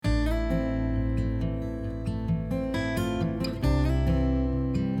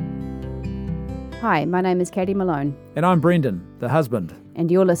Hi, my name is Katie Malone. And I'm Brendan, the husband. And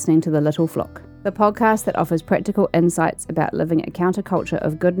you're listening to The Little Flock, the podcast that offers practical insights about living a counterculture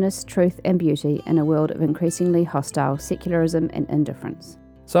of goodness, truth and beauty in a world of increasingly hostile secularism and indifference.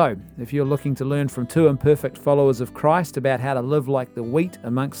 So, if you're looking to learn from two imperfect followers of Christ about how to live like the wheat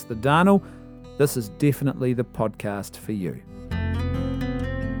amongst the darnel, this is definitely the podcast for you.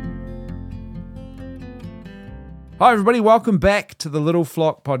 Hi everybody, welcome back to the Little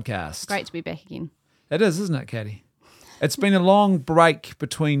Flock podcast. Great to be back again. It is, isn't it, Katie? It's been a long break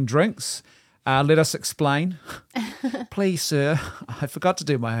between drinks. Let us explain. Please, sir, I forgot to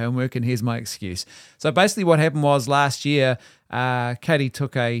do my homework and here's my excuse. So basically what happened was last year, Katie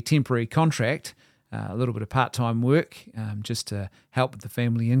took a temporary contract, a little bit of part-time work, just to help with the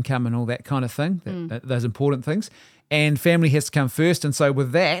family income and all that kind of thing, those important things. And family has to come first. And so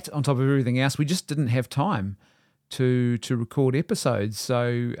with that, on top of everything else, we just didn't have time to record episodes.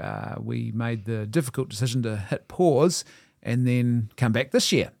 So we made the difficult decision to hit pause and then come back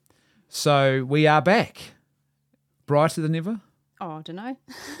this year. So we are back. Brighter than ever? Oh, I don't know.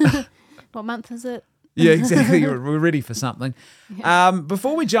 What month is it? Yeah, exactly. We're ready for something. Yeah.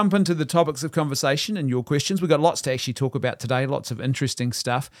 Before we jump into the topics of conversation and your questions, we've got lots to actually talk about today, lots of interesting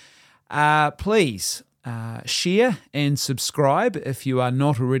stuff. Please share and subscribe if you are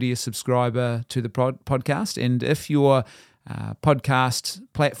not already a subscriber to the podcast. And if your podcast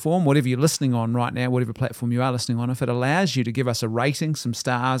platform, whatever you're listening on right now, whatever platform you are listening on, if it allows you to give us a rating, some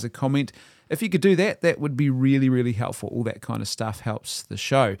stars, a comment, if you could do that, that would be really, really helpful. All that kind of stuff helps the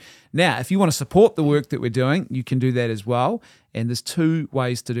show. Now, if you want to support the work that we're doing, you can do that as well. And there's two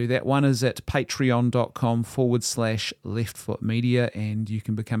ways to do that. One is at patreon.com/leftfootmedia, and you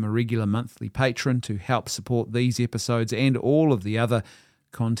can become a regular monthly patron to help support these episodes and all of the other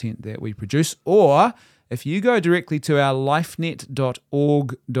content that we produce. Or if you go directly to our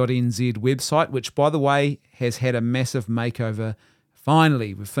lifenet.org.nz website, which, by the way, has had a massive makeover.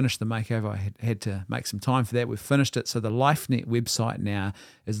 Finally, we've finished the makeover. I had to make some time for that. We've finished it. So the LifeNet website now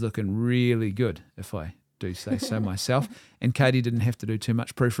is looking really good, if I do say so myself. And Katie didn't have to do too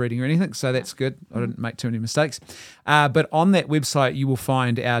much proofreading or anything, so that's good. I didn't make too many mistakes. But on that website, you will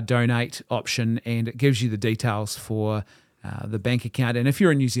find our donate option, and it gives you the details for the bank account. And if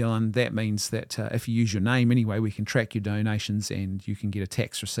you're in New Zealand, that means that if you use your name anyway, we can track your donations and you can get a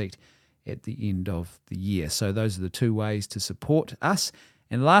tax receipt at the end of the year. So those are the two ways to support us.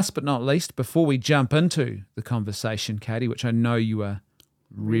 And last but not least, before we jump into the conversation, Katie, which I know you are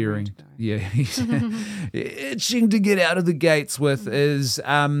rearing, itching to get out of the gates with, is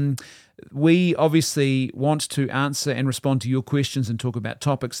we obviously want to answer and respond to your questions and talk about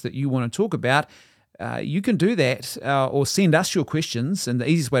topics that you want to talk about. You can do that or send us your questions. And the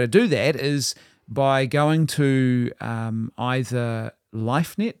easiest way to do that is by going to either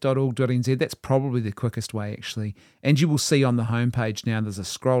lifenet.org.nz. That's probably the quickest way, actually. And you will see on the homepage now there's a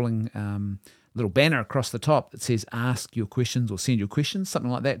scrolling little banner across the top that says ask your questions or send your questions,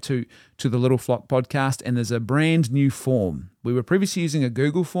 something like that, to the Little Flock podcast. And there's a brand new form. We were previously using a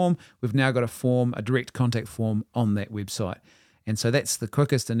Google form. We've now got a form, a direct contact form on that website. And so that's the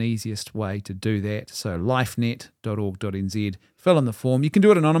quickest and easiest way to do that. So lifenet.org.nz, fill in the form. You can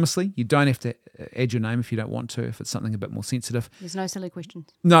do it anonymously. You don't have to add your name if you don't want to, if it's something a bit more sensitive. There's no silly questions.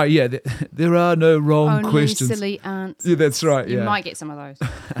 No, yeah, there are no wrong questions. Only silly answers. Yeah, that's right. You might get some of those.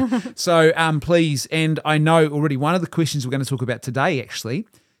 So please, and I know already one of the questions we're going to talk about today actually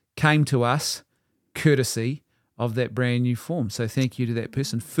came to us courtesy of that brand new form. So thank you to that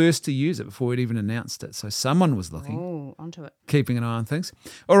person, first to use it before we'd even announced it. So someone was looking. Oh, onto it. Keeping an eye on things.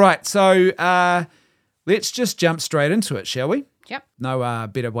 All right, so let's just jump straight into it, shall we? Yep. No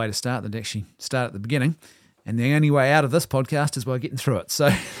better way to start than to actually start at the beginning. And the only way out of this podcast is by getting through it.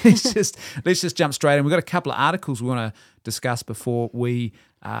 So let's just jump straight in. We've got a couple of articles we want to discuss before we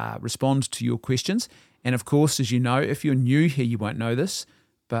respond to your questions. And of course, as you know, if you're new here, you won't know this,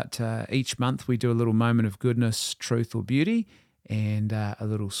 but each month we do a little moment of goodness, truth, or beauty, and a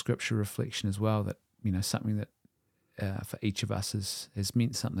little scripture reflection as well. That, you know, something that for each of us has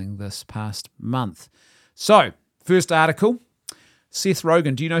meant something this past month. So, first article, Seth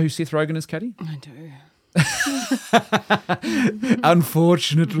Rogen. Do you know who Seth Rogen is, Katie? I do.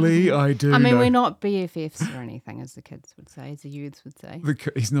 Unfortunately, I do. I mean, know. we're not BFFs or anything, as the kids would say, as the youths would say.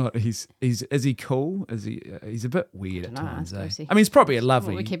 He's not. He's. Is he cool? Is he? He's a bit weird at times. I mean, he's probably a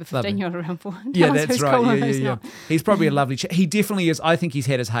lovely. We keep a 15-year-old around for. Yeah, that's right. Cool Yeah. He's probably a lovely. He definitely is. I think he's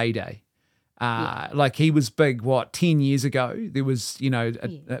had his heyday. Like he was big. 10 years ago? There was,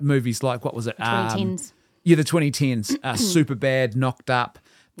 movies like, what was it? 2010s. Yeah, the 2010s. Superbad, Knocked Up.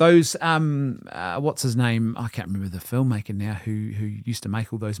 Those what's his name? I can't remember the filmmaker now who used to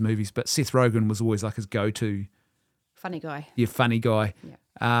make all those movies, but Seth Rogen was always like his go-to. Funny guy. Yeah, funny guy. Yeah.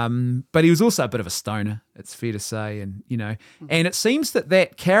 But he was also a bit of a stoner, it's fair to say. And, and it seems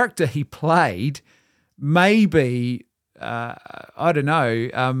that character he played may be, I don't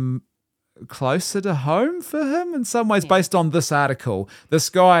know, closer to home for him in some ways based on this article. This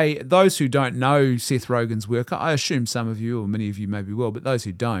guy, those who don't know Seth Rogen's work, I assume some of you or many of you maybe will, but those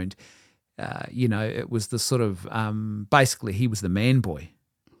who don't, it was the sort of, basically he was the man boy.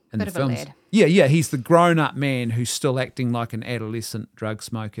 In Bit the of films. a lad. Yeah, he's the grown-up man who's still acting like an adolescent drug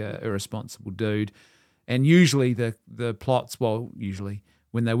smoker, irresponsible dude. And usually the plots, usually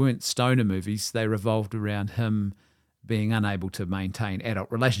when they weren't stoner movies, they revolved around him being unable to maintain adult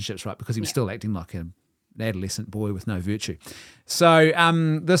relationships, right? Because he was still acting like an adolescent boy with no virtue. So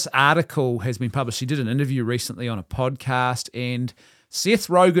this article has been published. He did an interview recently on a podcast, and Seth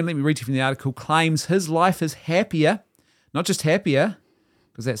Rogen, let me read you from the article, claims his life is happier, not just happier,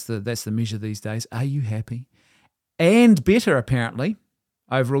 because that's the measure these days. Are you happy? And better, apparently,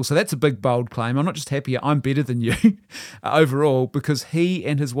 overall. So that's a big, bold claim. I'm not just happier, I'm better than you overall, because he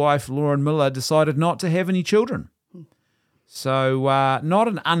and his wife, Lauren Miller, decided not to have any children. So not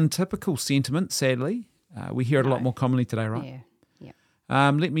an untypical sentiment, sadly. We hear it a lot more commonly today, right?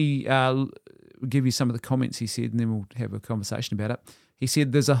 Yeah. Let me give you some of the comments he said, and then we'll have a conversation about it. He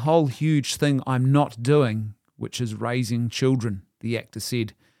said, "There's a whole huge thing I'm not doing, which is raising children," the actor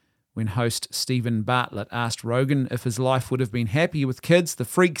said when host Stephen Bartlett asked Rogen if his life would have been happier with kids. The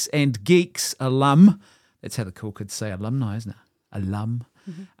Freaks and Geeks alum, that's how the cool kids say alumni, isn't it? Alum,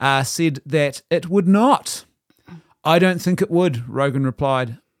 said that it would not. "I don't think it would," Rogen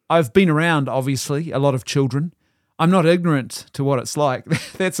replied. "I've been around, obviously, a lot of children. I'm not ignorant to what it's like."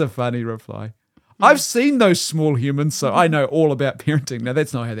 That's a funny reply. I've seen those small humans, so I know all about parenting. Now,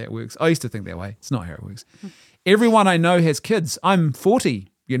 that's not how that works. I used to think that way. It's not how it works. Everyone I know has kids. I'm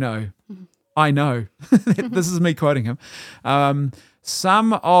 40, I know. This is me quoting him.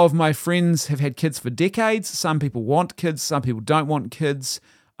 Some of my friends have had kids for decades. Some people want kids. Some people don't want kids.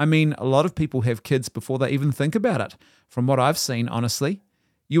 I mean, a lot of people have kids before they even think about it, from what I've seen, honestly.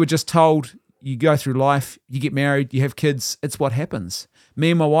 You were just told you go through life, you get married, you have kids, it's what happens. Me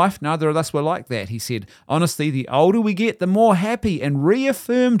and my wife, neither of us were like that, he said. Honestly, the older we get, the more happy and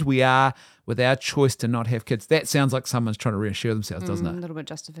reaffirmed we are with our choice to not have kids. That sounds like someone's trying to reassure themselves, doesn't it? A little bit of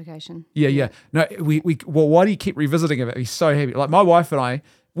justification. Yeah. No, why do you keep revisiting it? He's so happy. Like my wife and I,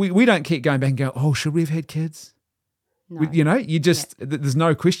 we don't keep going back and go, oh, should we have had kids? No. You just, there's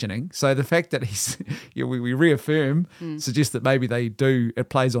no questioning. So the fact that we reaffirm suggests that maybe they do, it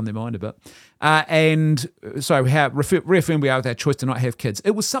plays on their mind a bit. And so reaffirm we are with our choice to not have kids.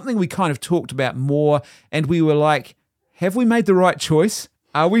 It was something we kind of talked about more, and we were like, have we made the right choice?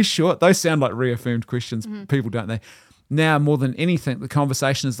 Are we sure? Those sound like reaffirmed questions, people, don't they? Now, more than anything, the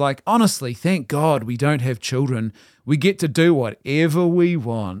conversation is like, honestly, thank God we don't have children. We get to do whatever we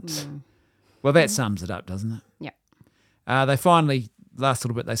want. Well, that sums it up, doesn't it? Yeah. They finally, last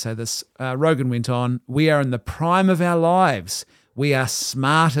little bit, they say this. Rogen went on, "We are in the prime of our lives. We are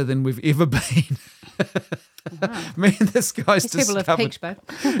smarter than we've ever been." Man, this guy's These people have peaked, babe.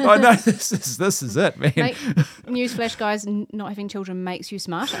 I know, this is it, man. Newsflash, guys, not having children makes you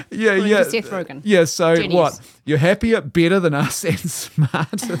smarter. Yeah. To Seth Rogen. Yeah, so Genius. What? You're happier, better than us, and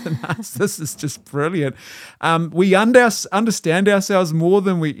smarter than us. This is just brilliant. We understand ourselves more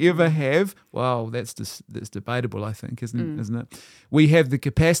than we ever have. Wow, that's debatable, I think, isn't it? We have the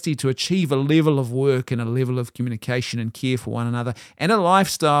capacity to achieve a level of work and a level of communication and care for one another, and a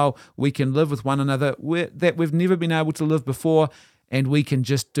lifestyle we can live with one another that we've never been able to live before, and we can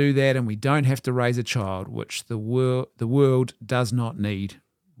just do that, and we don't have to raise a child, which the world does not need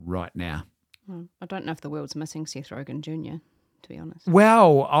right now. I don't know if the world's missing Seth Rogen Jr., to be honest.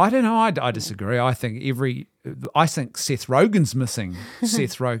 Well, I don't know. I disagree. I think Seth Rogen's missing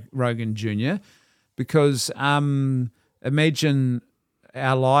Seth Rogen Jr. because imagine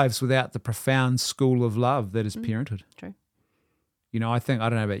our lives without the profound school of love that is parenthood. True. I don't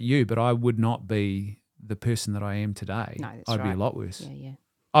know about you, but I would not be the person that I am today. No, that's I'd right. be a lot worse. Yeah.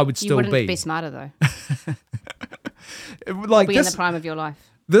 I would still You wouldn't be smarter, though. Like be in the prime of your life.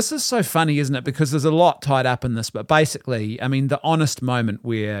 This is so funny, isn't it? Because there's a lot tied up in this, but basically, I mean, the honest moment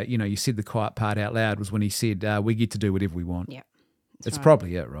where, you said the quiet part out loud was when he said, we get to do whatever we want. Yeah. It's right.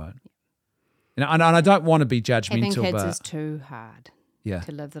 Probably it, right? And I don't want to be judgmental, having kids but is too hard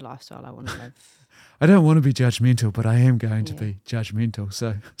to live the lifestyle I want to live. I don't want to be judgmental, but I am going to be judgmental,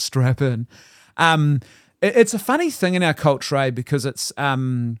 so strap in. It's a funny thing in our culture, because it's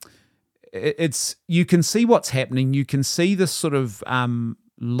you can see what's happening. You can see this sort of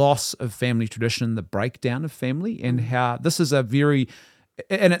loss of family tradition, the breakdown of family, and how this is and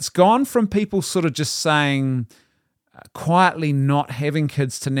it's gone from people sort of just saying quietly not having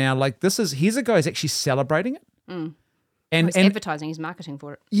kids to now like here's a guy who's actually celebrating it. And he's advertising, he's marketing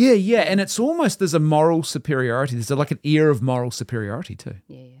for it. Yeah, and it's almost there's a moral superiority. There's like an air of moral superiority too.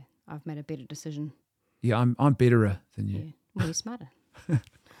 Yeah. I've made a better decision. Yeah, I'm betterer than you. Yeah. Well, you're smarter.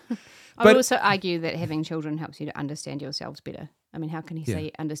 I would also argue that having children helps you to understand yourselves better. I mean, how can he say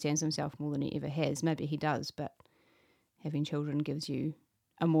he understands himself more than he ever has? Maybe he does, but having children gives you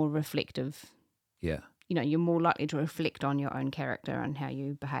a more reflective... Yeah. You know, you're more likely to reflect on your own character and how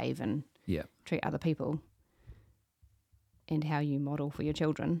you behave and treat other people and how you model for your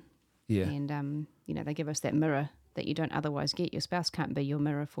children. Yeah. And, they give us that mirror that you don't otherwise get. Your spouse can't be your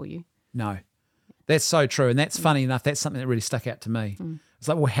mirror for you. No. That's so true. And that's funny enough. That's something that really stuck out to me. It's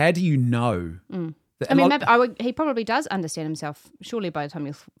like, well, how do you know? I mean, he probably does understand himself. Surely by the time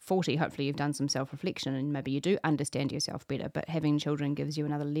you're 40, hopefully you've done some self-reflection and maybe you do understand yourself better. But having children gives you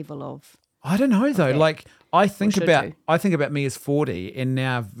another level of... I don't know though. Like I think about me as 40 and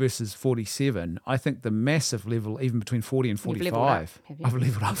now versus 47. I think the massive level, even between 40 and 45. I've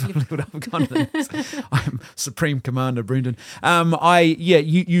leveled up. I've gone to this. I'm Supreme Commander Brendan.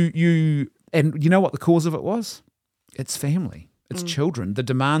 You and you know what the cause of it was? It's family. It's children. The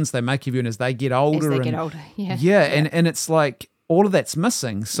demands they make of you, and as they get older, and it's like all of that's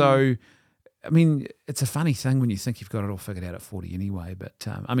missing. So. I mean, it's a funny thing when you think you've got it all figured out at 40 anyway. But,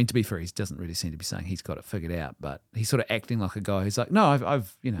 I mean, to be fair, he doesn't really seem to be saying he's got it figured out. But he's sort of acting like a guy who's like, no,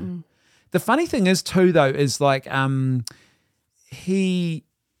 I've The funny thing is, too, though, is like how's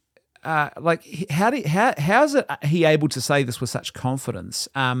it he able to say this with such confidence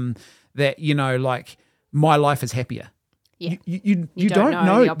that, like, my life is happier? Yeah. You don't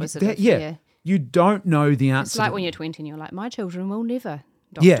know the opposite that, you don't know the answer. It's like when you're 20 and you're like, my children will never...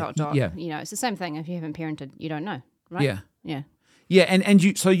 Yeah. It's the same thing. If you haven't parented, you don't know, right? Yeah, and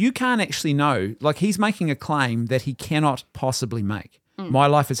you can't actually know. Like he's making a claim that he cannot possibly make. My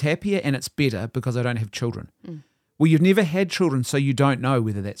life is happier and it's better because I don't have children. Well, you've never had children, so you don't know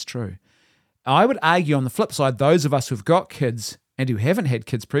whether that's true. I would argue on the flip side, those of us who've got kids and who haven't had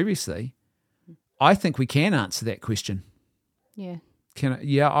kids previously, I think we can answer that question. Yeah.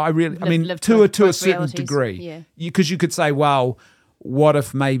 I mean, to a certain degree. Yeah. Because you could say, well, what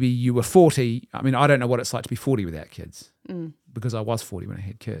if maybe you were 40? I mean, I don't know what it's like to be 40 without kids because I was 40 when I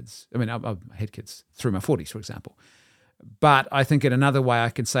had kids. I mean, I had kids through my 40s, for example. But I think in another way I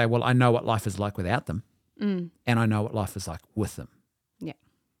can say, well, I know what life is like without them and I know what life is like with them. Yeah.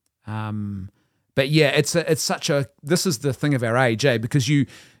 But yeah, this is the thing of our age, because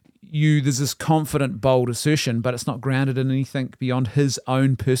there's this confident, bold assertion, but it's not grounded in anything beyond his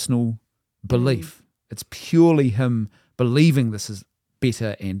own personal belief. It's purely him believing this is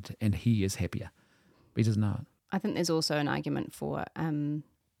better and he is happier. But he doesn't know it. I think there's also an argument for,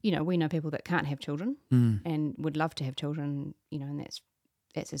 we know people that can't have children and would love to have children, and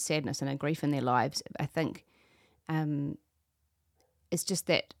that's a sadness and a grief in their lives. I think it's just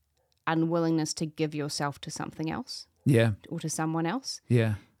that unwillingness to give yourself to something else. Yeah. Or to someone else.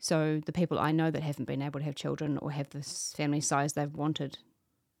 Yeah. So the people I know that haven't been able to have children or have this family size they've wanted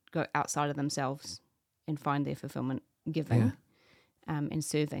go outside of themselves and find their fulfillment giving and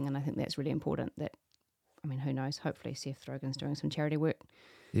serving. And I think that's really important who knows, hopefully Seth Rogen's doing some charity work.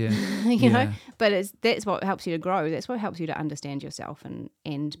 Yeah. know, but that's what helps you to grow. That's what helps you to understand yourself and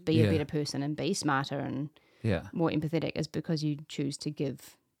be a better person and be smarter and more empathetic, is because you choose to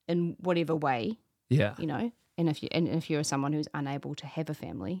give in whatever way. Yeah. And if you're someone who's unable to have a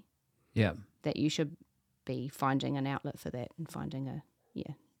family, that you should be finding an outlet for that and finding a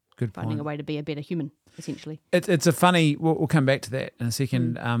way to be a better human, essentially. It's a funny. We'll come back to that in a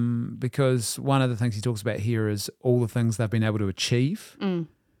second, because one of the things he talks about here is all the things they've been able to achieve.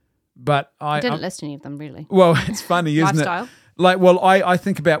 But I didn't list any of them really. Well, it's funny, isn't Lifestyle. it? Like, I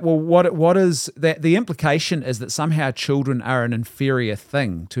think about what is that? The implication is that somehow children are an inferior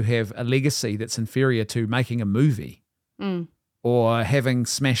thing to have a legacy that's inferior to making a movie. Or having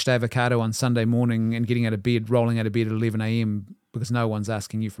smashed avocado on Sunday morning and getting out of bed, rolling out of bed at 11 a.m. because no one's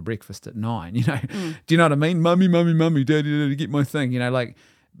asking you for breakfast at 9, Do you know what I mean? Mummy, daddy, get my thing,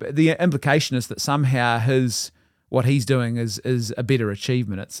 But the implication is that somehow what he's doing is a better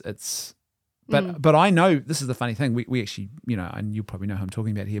achievement. But I know, this is the funny thing, we actually, and you probably know who I'm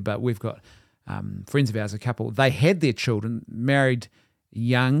talking about here, but we've got friends of ours, a couple, they had their children, married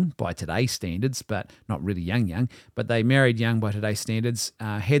young by today's standards, but not really young, but they married young by today's standards,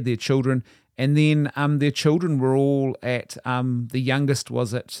 had their children, and then their children were all at, the youngest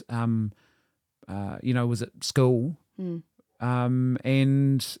was at, was at school,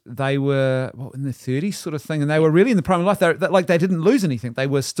 and they were in their 30s sort of thing, and they were really in the prime of life. They didn't lose anything. They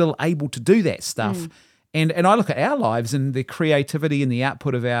were still able to do that stuff. And I look at our lives and the creativity and the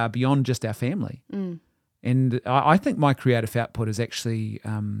output of our beyond just our family. And I think my creative output is actually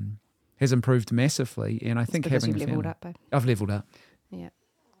has improved massively. And I think having you've leveled up, babe. I've leveled up. Yeah.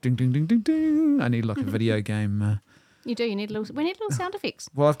 Ding, ding, ding, ding, ding. I need like a video game. You do. We need little sound effects.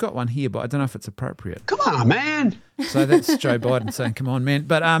 Well, I've got one here, but I don't know if it's appropriate. Come on, man. So that's Joe Biden saying, "Come on, man."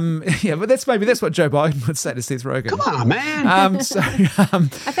 But but that's what Joe Biden would say to Seth Rogen. Come on, man.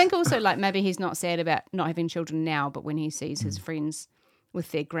 I think also like maybe he's not sad about not having children now, but when he sees his friends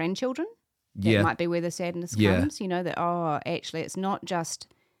with their grandchildren, that might be where the sadness comes. You know, that actually it's not just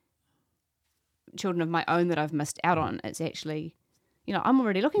children of my own that I've missed out on. It's actually, you know, I'm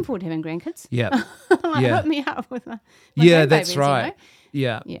already looking forward to having grandkids. Yeah. Hook me up with my that's right. You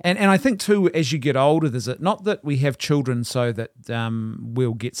know? Yeah. And I think too, as you get older, there's not that we have children so that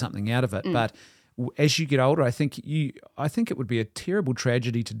we'll get something out of it, but as you get older, I think it would be a terrible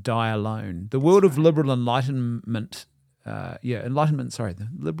tragedy to die alone. The world of liberal enlightenment. Enlightenment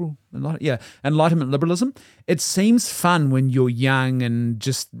liberalism. It seems fun when you're young and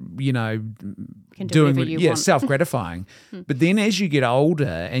just, you know, doing self-gratifying. But then as you get older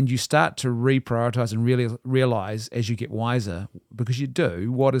and you start to reprioritize and really realize as you get wiser, because you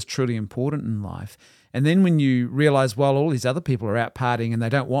do, what is truly important in life. And then when you realize, well, all these other people are out partying and they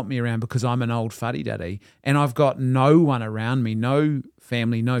don't want me around because I'm an old fuddy-duddy and I've got no one around me, no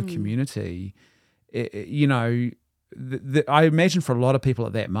family, no community, you know, I imagine for a lot of people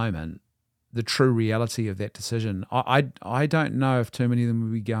at that moment, the true reality of that decision, I don't know if too many of them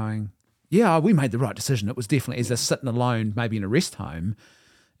would be going, yeah, we made the right decision. It was definitely, as they're sitting alone, maybe in a rest home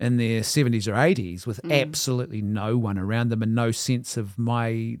in their 70s or 80s with absolutely no one around them and no sense of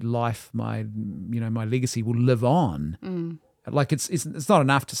my life, my legacy will live on. Like it's not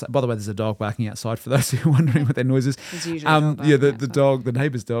enough to say. By the way, there's a dog barking outside for those who are wondering what that noise is. It's usually the dog, the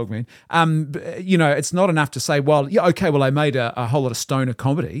neighbour's dog, man. You know, it's not enough to say, well, yeah, okay, well, I made a whole lot of stoner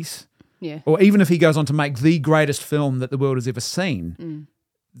comedies. Yeah. Or even if he goes on to make the greatest film that the world has ever seen,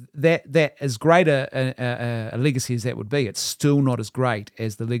 that as great a legacy as that would be, it's still not as great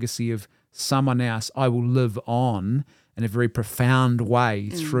as the legacy of someone else. I will live on in a very profound way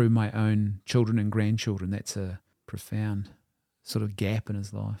through my own children and grandchildren. That's a profound sort of gap in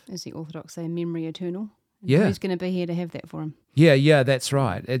his life. As the Orthodox say, memory eternal. Yeah. Who's going to be here to have that for him? Yeah, that's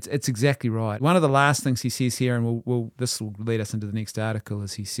right. It's exactly right. One of the last things he says here, and this will lead us into the next article,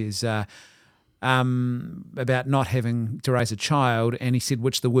 is he says about not having to raise a child, and he said,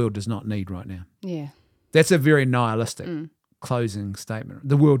 which the world does not need right now. Yeah. That's a very nihilistic closing statement.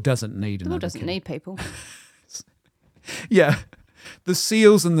 The world doesn't need The world doesn't need people. Yeah. The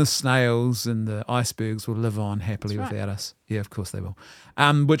seals and the snails and the icebergs will live on happily without us. Yeah, of course they will.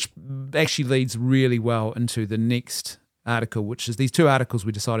 Which actually leads really well into the next article, which is these two articles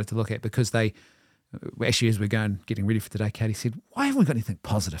we decided to look at because they, actually as we're getting ready for today, Katie said, why haven't we got anything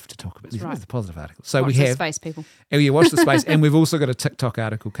positive to talk about? These are the positive articles. So watch we have. the space, people. Oh, yeah, watch the space. And we've also got a TikTok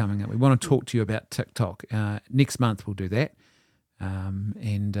article coming up. We want to talk to you about TikTok. Next month we'll do that.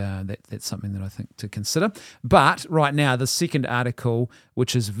 That's something that I think to consider. But right now, the second article,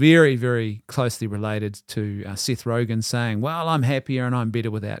 which is very, very closely related to Seth Rogen saying, well, I'm happier and I'm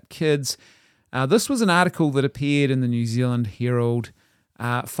better without kids. This was an article that appeared in the New Zealand Herald.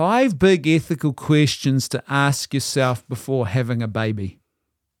 5 big ethical questions to ask yourself before having a baby.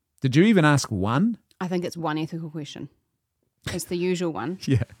 Did you even ask one? I think it's one ethical question. It's the usual one.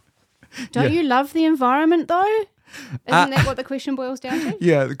 Yeah. Don't you love the environment, though? Isn't that what the question boils down to?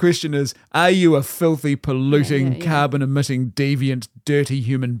 Yeah, the question is, are you a filthy, polluting, carbon-emitting, deviant, dirty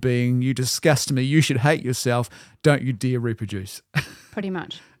human being? You disgust me. You should hate yourself. Don't you dare reproduce. Pretty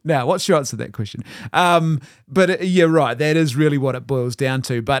much. Now, what's your answer to that question? But you're right. That is really what it boils down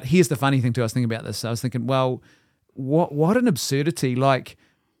to. But here's the funny thing too. I was thinking about this. I was thinking, well, what an absurdity. Like,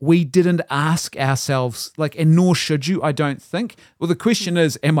 we didn't ask ourselves, and nor should you, I don't think. Well, the question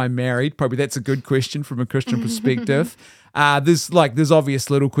is, am I married? Probably that's a good question from a Christian perspective. There's obvious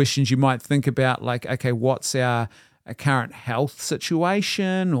little questions you might think about, like, okay, what's our current health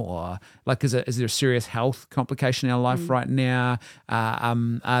situation? Or, is there a serious health complication in our life right now?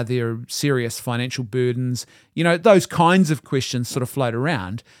 Are there serious financial burdens? You know, those kinds of questions sort of float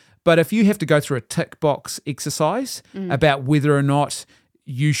around. But if you have to go through a tick box exercise about whether or not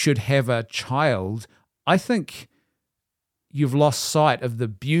you should have a child, I think you've lost sight of the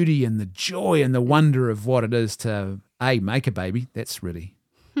beauty and the joy and the wonder of what it is to make a baby. That's really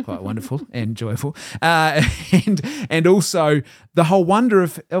quite wonderful and joyful, and also the whole wonder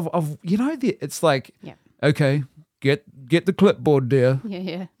of it's like, okay, get the clipboard there.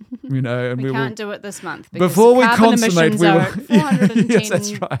 Yeah. And we can't do it this month because before we carbon consummate, emissions are at 410 yes,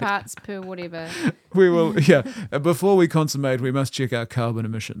 that's right. parts per whatever. We will, before we consummate, we must check our carbon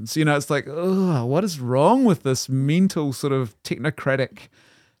emissions. It's like, what is wrong with this mental sort of technocratic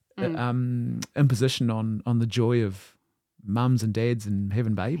imposition on the joy of mums and dads and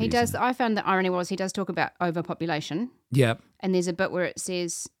having babies? He does. I found the irony was he does talk about overpopulation. Yeah. And there's a bit where it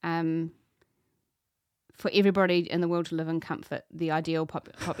says, for everybody in the world to live in comfort, the ideal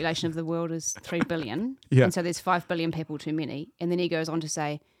population of the world is 3 billion. Yeah. And so there's 5 billion people too many. And then he goes on to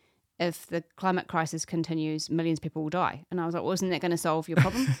say, if the climate crisis continues, millions of people will die. And I was like, well, isn't that going to solve your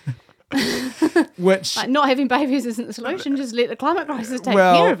problem? Which like not having babies isn't the solution. Just let the climate crisis take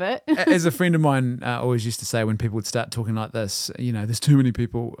care of it. As a friend of mine always used to say, when people would start talking like this, there's too many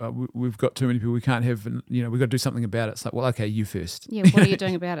people, we've got too many people, we can't have, we've got to do something about it. It's like, well, okay, you first. Yeah, what are you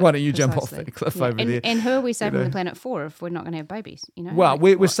doing about it? Why don't you jump off that cliff over there? And who are we saving the planet for if we're not going to have babies? Well,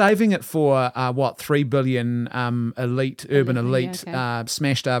 we're saving it for 3 billion urban elite,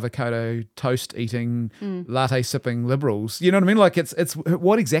 smashed avocado toast eating, latte sipping liberals. You know what I mean? Like it's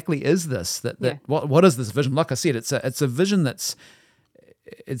what exactly is this? What is this vision? Like I said, it's a vision that's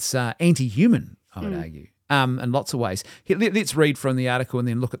anti-human, I would argue, in lots of ways. Let's read from the article and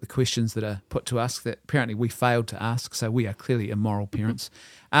then look at the questions that are put to us that apparently we failed to ask, so we are clearly immoral parents.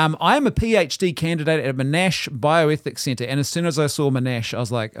 I am a PhD candidate at Monash Bioethics Centre, and as soon as I saw Monash, I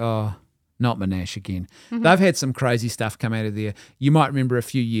was like, oh, not Monash again. Mm-hmm. They've had some crazy stuff come out of there. You might remember a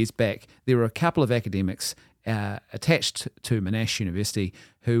few years back, there were a couple of academics attached to Monash University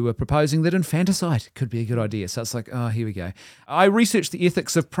who were proposing that infanticide could be a good idea. So it's like, oh, here we go. I researched the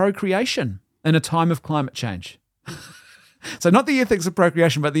ethics of procreation in a time of climate change. So not the ethics of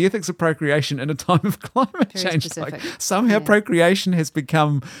procreation, but the ethics of procreation in a time of climate change. Specific. Like somehow procreation has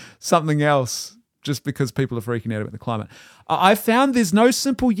become something else just because people are freaking out about the climate. I found there's no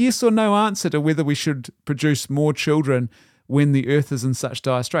simple yes or no answer to whether we should produce more children when the earth is in such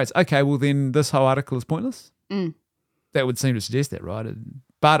dire straits. Okay, well then this whole article is pointless. That would seem to suggest that, right?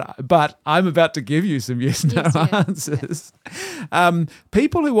 But I'm about to give you some yes/no answers.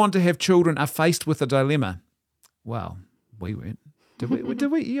 People who want to have children are faced with a dilemma. Well, we weren't. Did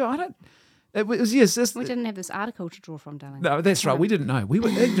we? Yeah, I don't. It was yes. We didn't have this article to draw from, darling. No, that's right. We didn't know. We were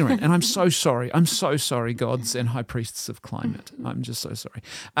ignorant, and I'm so sorry. I'm so sorry, gods and high priests of climate. I'm just so sorry.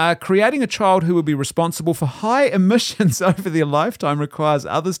 Creating a child who will be responsible for high emissions over their lifetime requires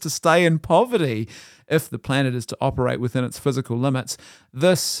others to stay in poverty if the planet is to operate within its physical limits.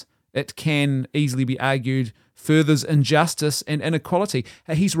 This, it can easily be argued, furthers injustice and inequality.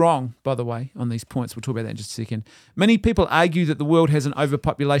 He's wrong, by the way, on these points. We'll talk about that in just a second. Many people argue that the world has an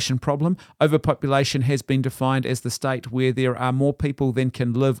overpopulation problem. Overpopulation has been defined as the state where there are more people than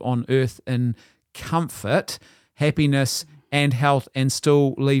can live on Earth in comfort, happiness, and health and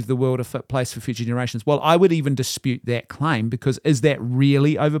still leave the world a fit place for future generations. Well, I would even dispute that claim because is that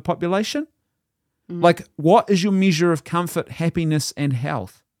really overpopulation? Like, what is your measure of comfort, happiness, and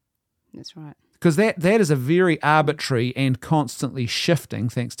health? That's right. Because that is a very arbitrary and constantly shifting,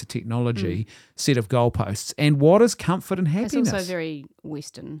 thanks to technology, set of goalposts. And what is comfort and happiness? It's also very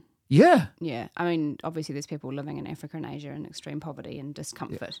Western. Yeah. Yeah. I mean, obviously there's people living in Africa and Asia in extreme poverty and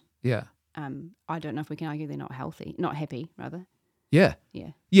discomfort. Yeah. I don't know if we can argue they're not happy, rather. Yeah. Yeah.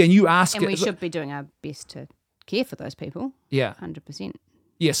 Yeah, and you ask... And we should be doing our best to care for those people. Yeah. 100%.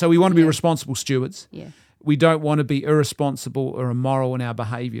 Yeah, so we want to be responsible stewards. Yeah. We don't want to be irresponsible or immoral in our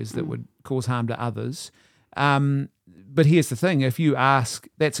behaviours that would cause harm to others. But here's the thing. If you ask,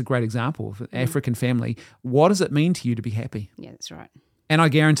 that's a great example of an African family, what does it mean to you to be happy? Yeah, that's right. And I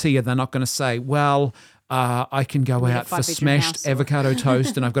guarantee you they're not going to say, well, I can go out for smashed avocado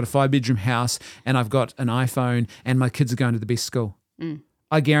toast and I've got a 5-bedroom house and I've got an iPhone and my kids are going to the best school.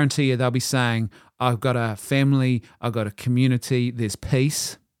 I guarantee you they'll be saying, I've got a family, I've got a community, there's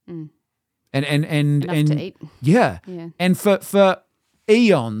peace. And Enough to eat. Yeah. And for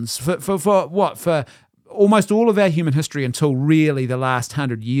eons, for almost all of our human history until really the last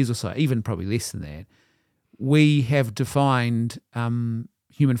 100 years or so, even probably less than that, we have defined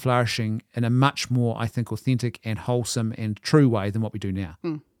human flourishing in a much more, I think, authentic and wholesome and true way than what we do now.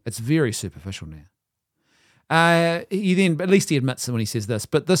 It's very superficial now. He then, at least he admits when he says this,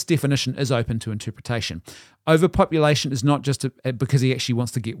 but this definition is open to interpretation. Overpopulation is not just because he actually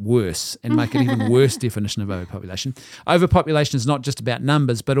wants to get worse and make an even worse definition of overpopulation. Overpopulation is not just about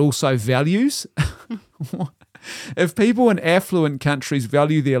numbers, but also values. If people in affluent countries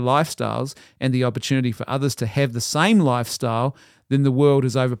value their lifestyles and the opportunity for others to have the same lifestyle, then the world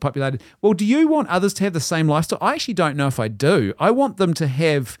is overpopulated. Well, do you want others to have the same lifestyle? I actually don't know if I do. I want them to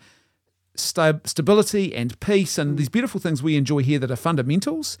have stability and peace and these beautiful things we enjoy here that are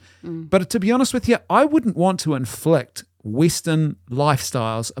fundamentals. But to be honest with you, I wouldn't want to inflict Western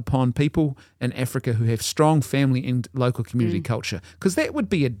lifestyles upon people in Africa who have strong family and local community culture, because that would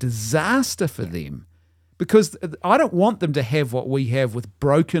be a disaster for them. Because I don't want them to have what we have with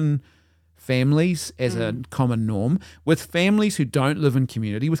broken families as a common norm, with families who don't live in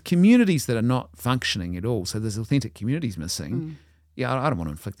community, with communities that are not functioning at all. So there's authentic communities missing. Yeah, I don't want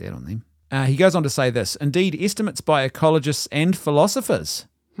to inflict that on them. He goes on to say this: indeed, estimates by ecologists and philosophers,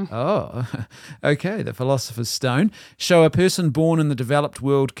 the philosopher's stone, show a person born in the developed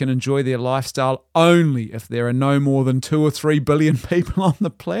world can enjoy their lifestyle only if there are no more than 2 or 3 billion people on the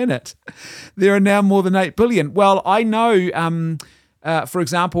planet. There are now more than 8 billion. Well, I know, for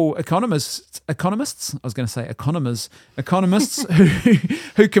example, economists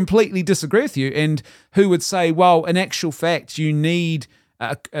who completely disagree with you and who would say, well, in actual fact, you need,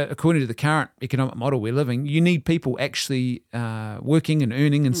 according to the current economic model we're living, you need people actually working and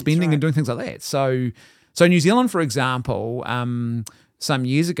earning and spending and doing things like that. So New Zealand, for example, some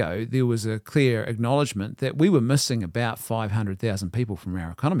years ago, there was a clear acknowledgement that we were missing about 500,000 people from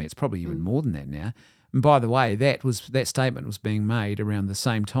our economy. It's probably even more than that now. And by the way, that statement was being made around the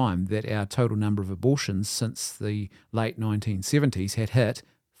same time that our total number of abortions since the late 1970s had hit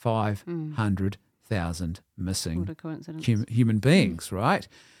 500,000 missing human beings, right?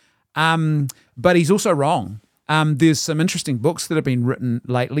 But he's also wrong. There's some interesting books that have been written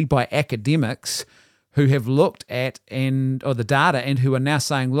lately by academics who have looked at the data and who are now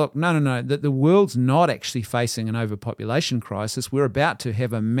saying, look, no, that the world's not actually facing an overpopulation crisis. We're about to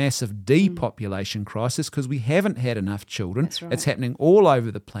have a massive depopulation crisis because we haven't had enough children. That's right. It's happening all over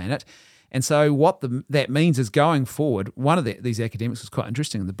the planet. And so what that means is going forward, one of these academics was quite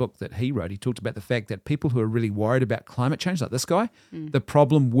interesting in the book that he wrote. He talked about the fact that people who are really worried about climate change, like this guy, the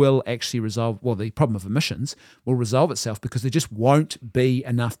problem will actually the problem of emissions will resolve itself because there just won't be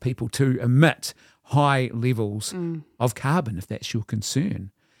enough people to emit high levels of carbon, if that's your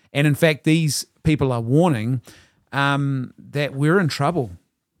concern. And in fact, these people are warning that we're in trouble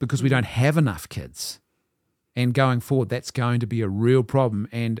because we don't have enough kids. And going forward, that's going to be a real problem,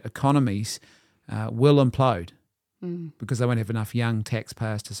 and economies will implode because they won't have enough young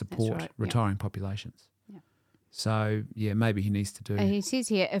taxpayers to support retiring populations. Yep. So, maybe he needs to do. He says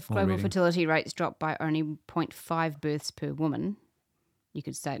here, if global fertility rates drop by only 0.5 births per woman, you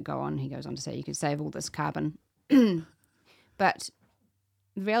could say, he goes on to say, you could save all this carbon. But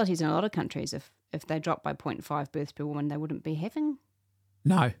the reality is in a lot of countries, if they drop by 0.5 births per woman, they wouldn't be having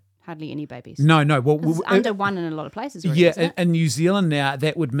hardly any babies. No. Well, it's under one in a lot of places. Already, in New Zealand now,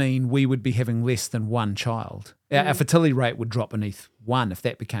 that would mean we would be having less than one child. Our fertility rate would drop beneath 1 if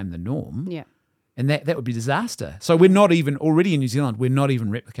that became the norm. Yeah. And that would be disaster. So we're not even, already in New Zealand, we're not even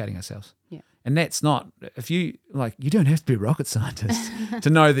replicating ourselves. Yeah. And that's not, you don't have to be a rocket scientist to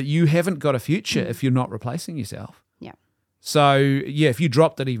know that you haven't got a future if you're not replacing yourself. Yeah. So, if you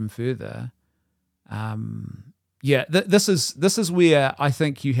dropped it even further, this is where I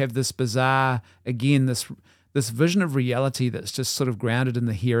think you have this bizarre, again, this vision of reality that's just sort of grounded in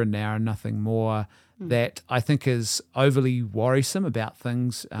the here and now and nothing more, that I think is overly worrisome about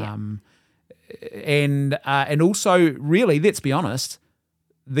things. And also, really, let's be honest,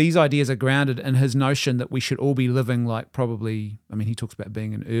 these ideas are grounded in his notion that we should all be living like probably, he talks about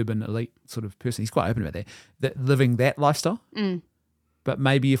being an urban elite sort of person. He's quite open about that living that lifestyle. But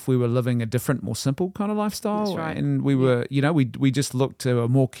maybe if we were living a different, more simple kind of lifestyle, and we were, we just looked to a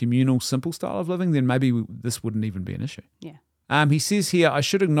more communal, simple style of living, then maybe this wouldn't even be an issue. Yeah. He says here, I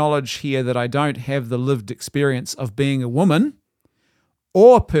should acknowledge here that I don't have the lived experience of being a woman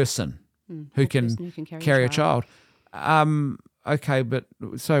or a person who can carry a child. Okay, but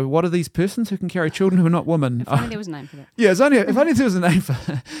so what are these persons who can carry children who are not women? If only there was a name for that. Yeah, if only there was a name for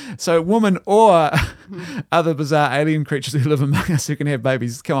that. So woman or other bizarre alien creatures who live among us who can have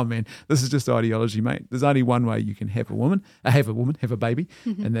babies. Come on, man. This is just ideology, mate. There's only one way you can have a baby,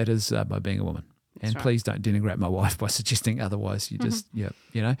 and that is by being a woman. And please don't denigrate my wife by suggesting otherwise. You just,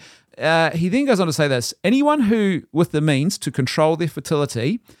 He then goes on to say this: anyone who, with the means to control their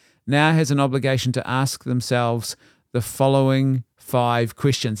fertility, now has an obligation to ask themselves the following 5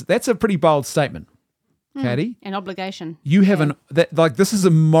 questions. That's a pretty bold statement, Katie. An obligation. You have this is a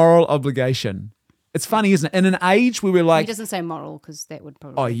moral obligation. It's funny, isn't it? In an age where we're like, he doesn't say moral because that would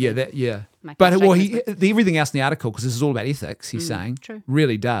probably. Oh yeah, But everything else in the article, because this is all about ethics, he's saying,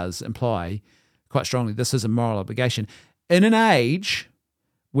 really does imply quite strongly this is a moral obligation. In an age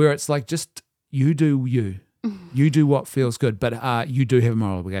where it's like just you do you do what feels good, but you do have a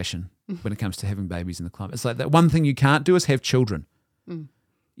moral obligation when it comes to having babies in the climate. It's like that one thing you can't do is have children.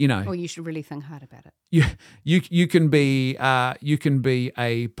 Or you should really think hard about it. You can be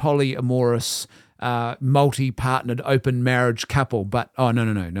a polyamorous, multi-partnered, open marriage couple, but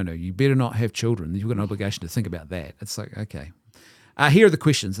no, you better not have children. You've got an obligation to think about that. It's like, okay. Here are the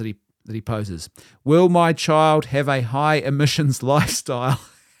questions that he poses. Will my child have a high emissions lifestyle?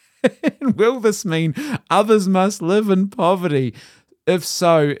 And will this mean others must live in poverty? If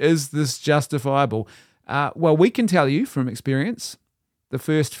so, is this justifiable? Well, we can tell you from experience, the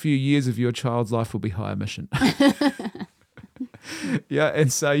first few years of your child's life will be high emission. Yeah,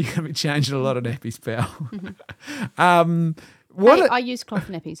 and so you're going to be changing a lot of nappies, pal. I use cloth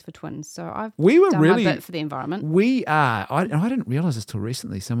nappies for twins, so I've done my bit for the environment. We are. I didn't realise this till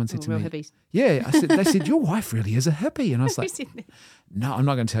recently. Someone said to me, hippies. Yeah, they said, your wife really is a hippie. And I was like, no, I'm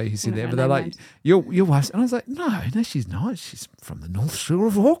not going to tell you who said that. But they're like, your wife's, and I was like, no, she's not. She's from the North Shore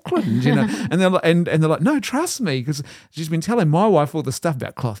of Auckland, And they're like, no, trust me, because she's been telling my wife all the stuff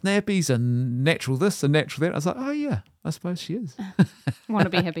about cloth nappies and natural this and natural that. I was like, oh yeah, I suppose she is. Want to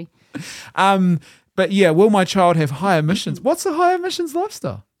be hippie. But yeah, will my child have high emissions? What's a high emissions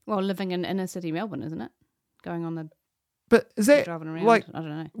lifestyle? Well, living in inner city Melbourne, isn't it? Going on the But is that driving around? like, I don't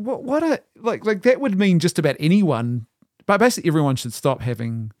know. What like that would mean just about anyone, but basically everyone should stop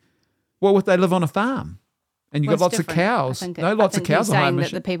having. Well, would they live on a farm? And you've got lots of cows. Lots of cows are high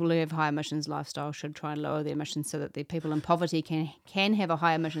emissions. That the people who have high emissions lifestyle should try and lower their emissions so that the people in poverty can have a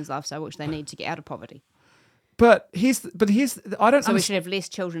high emissions lifestyle, which they need to get out of poverty. But here's I don't. So we should have less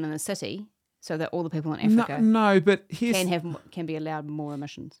children in the city, so that all the people in Africa can be allowed more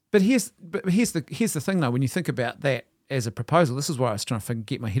emissions. But here's the thing though. When you think about that as a proposal, this is why I was trying to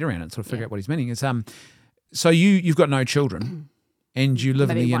get my head around it and sort of figure out what he's meaning. Is so you've got no children, and you live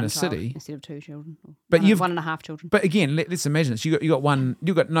in the inner city instead of 2 children, but you've 1.5 children. But again, let's imagine this: you've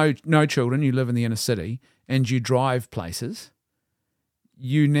got no children. You live in the inner city, and you drive places.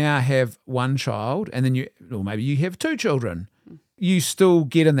 You now have 1 child, and then maybe you have 2 children. You still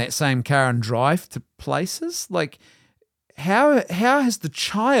get in that same car and drive to places? Like, how has the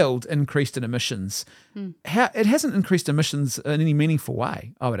child increased in emissions? How it hasn't increased emissions in any meaningful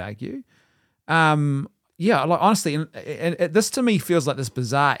way, I would argue. Honestly, and this to me feels like this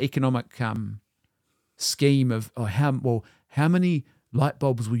bizarre economic scheme of how many light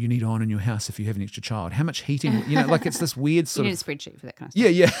bulbs will you need on in your house if you have an extra child? How much heating? Like it's this weird sort of. You need a spreadsheet for that kind of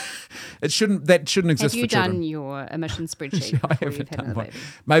stuff. Yeah. That shouldn't exist for children. Have you done your emission spreadsheet? I haven't done one.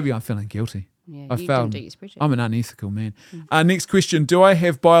 Maybe I'm feeling guilty. Yeah, didn't do your spreadsheet. I'm an unethical man. Next question: do I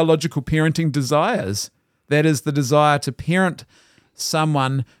have biological parenting desires? That is the desire to parent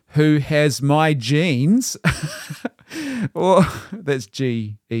someone who has my genes. Or that's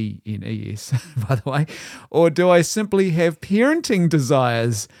GENES, by the way. Or do I simply have parenting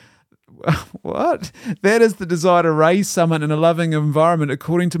desires? What? That is the desire to raise someone in a loving environment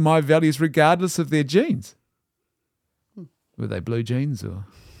according to my values, regardless of their genes. Were they blue jeans or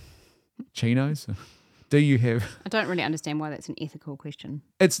chinos? Do you have? I don't really understand why that's an ethical question.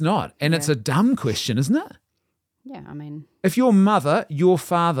 It's not, and it's a dumb question, isn't it? Yeah, I mean... If you're mother, your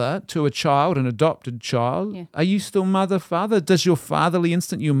father to a child, an adopted child, are you still mother, father? Does your fatherly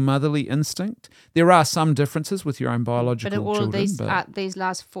instinct, your motherly instinct? There are some differences with your own biological children. But these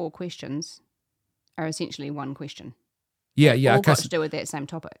last 4 questions are essentially one question. Yeah. All got to do with that same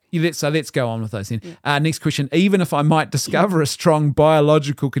topic. So let's go on with those then. Next question. Even if I might discover a strong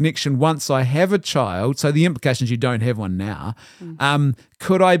biological connection once I have a child, so the implication is you don't have one now,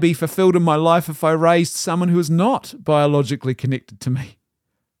 could I be fulfilled in my life if I raised someone who is not biologically connected to me?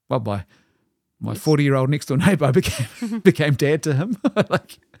 Well, my 40-year-old next door neighbour became dad to him.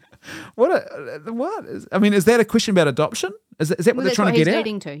 Like, what? I mean, is that a question about adoption? Is that what they're trying to get at? That's what he's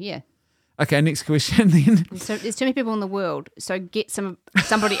leading to, yeah. Okay, next question then. So there's too many people in the world, so get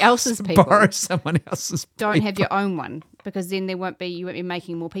somebody else's people. Borrow someone else's people. Don't have your own one, because then you won't be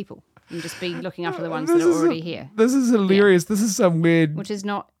making more people. You'll just be looking after the ones that are already here. This is hilarious. Yeah. This is some weird... Which is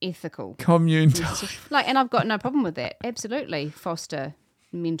not ethical. Commune. And I've got no problem with that. Absolutely. Foster,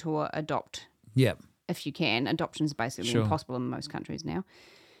 mentor, adopt. Yeah. If you can. Adoption's basically impossible in most countries now.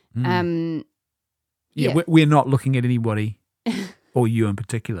 We're not looking at anybody... Or you in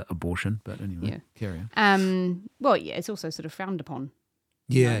particular, abortion. But anyway, carry on. It's also sort of frowned upon.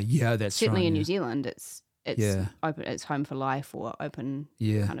 Yeah, that's certainly right, in New Zealand, it's open. It's home for life or open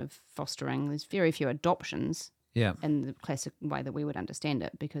kind of fostering. There's very few adoptions. Yeah. In the classic way that we would understand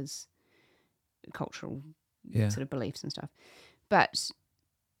it, because cultural sort of beliefs and stuff. But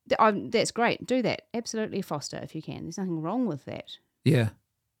that's great. Do that. Absolutely foster if you can. There's nothing wrong with that. Yeah.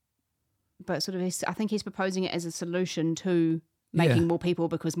 But sort of, I think he's proposing it as a solution to making more people,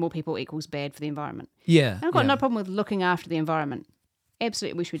 because more people equals bad for the environment. Yeah. And I've got no problem with looking after the environment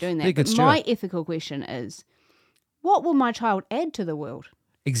Absolutely, we should be doing that. Be a good But my steward. ethical question is, what will my child add to the world?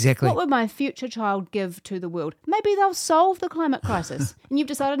 Exactly. What would my future child give to the world? Maybe they'll solve the climate crisis, and you've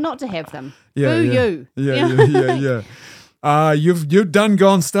decided not to have them. Boo you. You've done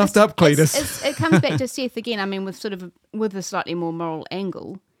gone stuffed up, Cletus. It comes back to Seth again. I mean, with a slightly more moral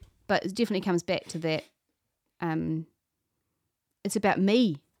angle, but it definitely comes back to that. It's about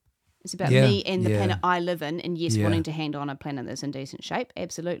me. It's about me and the planet I live in, and yes, wanting to hand on a planet that's in decent shape,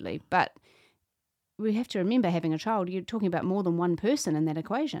 absolutely. But we have to remember, having a child, you're talking about more than one person in that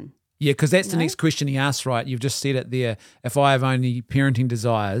equation. Yeah, because that's the next question he asks, right? You've just said it there. If I have only parenting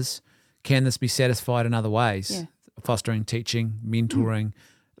desires, can this be satisfied in other ways? Yeah. Fostering, teaching, mentoring.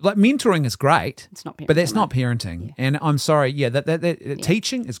 Like mentoring is great, It's not parenting, but that's not parenting. Yeah. And I'm sorry,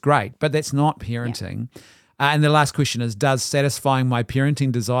 teaching is great, but that's not parenting. And the last question is, does satisfying my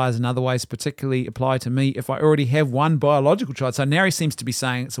parenting desires in other ways particularly apply to me if I already have one biological child? So Nari seems to be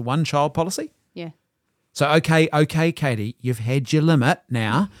saying it's a one-child policy. Yeah. So, okay, Katie, you've had your limit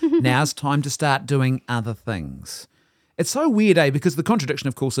now. Now's time to start doing other things. It's so weird, because the contradiction,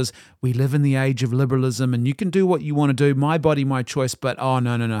 of course, is we live in the age of liberalism and you can do what you want to do, my body, my choice, but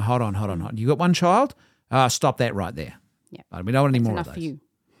no, hold on. You got one child? Stop that right there. Yeah. We don't want any That's more of enough those. for you.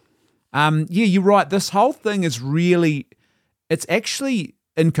 You're right. This whole thing is really, it's actually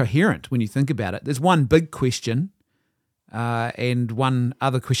incoherent when you think about it. There's one big question and one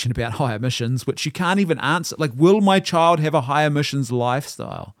other question about high emissions, which you can't even answer. Like, will my child have a high emissions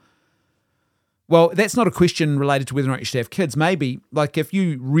lifestyle? Well, that's not a question related to whether or not you should have kids. Maybe, like, if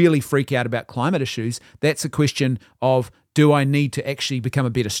you really freak out about climate issues, that's a question of, do I need to actually become a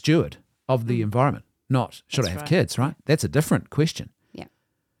better steward of the environment? Not, should I have kids, right? That's a different question.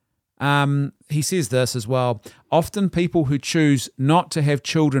 He says this as well. Often people who choose not to have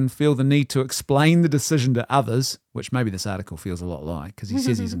children feel the need to explain the decision to others, which maybe this article feels a lot like, because he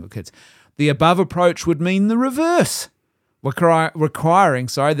says he hasn't got kids. The above approach would mean the reverse, requiring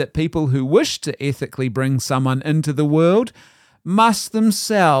that people who wish to ethically bring someone into the world must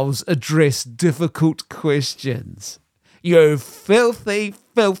themselves address difficult questions. You filthy,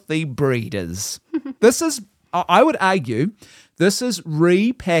 filthy breeders. This is, I would argue, this is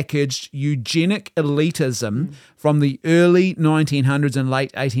repackaged eugenic elitism from the early 1900s and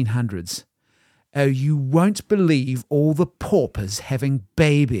late 1800s. Oh, you won't believe all the paupers having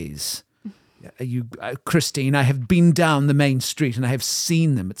babies. Christine, I have been down the main street and I have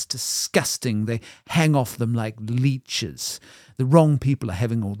seen them. It's disgusting. They hang off them like leeches. The wrong people are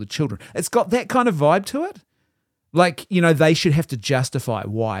having all the children. It's got that kind of vibe to it. Like, they should have to justify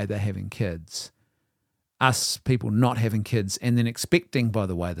why they're having kids. Us people not having kids and then expecting, by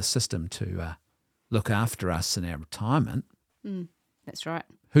the way, the system to look after us in our retirement. That's right.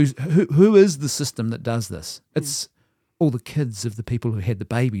 Who is the system that does this? It's all the kids of the people who had the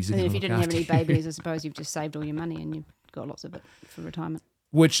babies. And if you didn't have any babies, I suppose you've just saved all your money and you've got lots of it for retirement.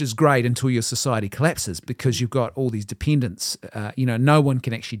 Which is great until your society collapses because you've got all these dependents. No one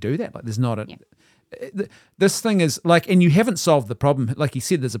can actually do that. Like, there's not a... Yeah. This thing is like, and you haven't solved the problem. Like he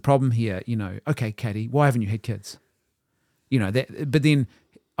said, there's a problem here. Okay, Katie, why haven't you had kids? But then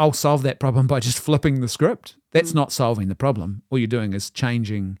I'll solve that problem by just flipping the script. That's not solving the problem. All you're doing is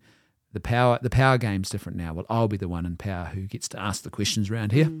changing the power. The power game's different now. Well, I'll be the one in power who gets to ask the questions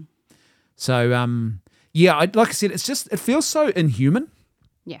around here. So, like I said, it feels so inhuman.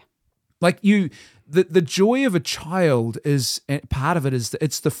 Yeah. Like the joy of a child is, part of it is,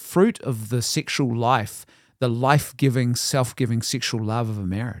 it's the fruit of the sexual life, the life-giving, self-giving sexual love of a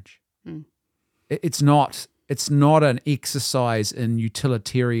marriage. It's not an exercise in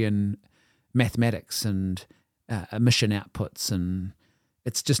utilitarian mathematics and emission outputs, and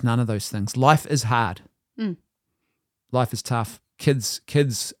it's just none of those things. Life is hard. Life is tough.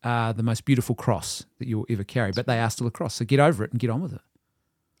 Kids are the most beautiful cross that you'll ever carry, but they are still a cross, so get over it and get on with it.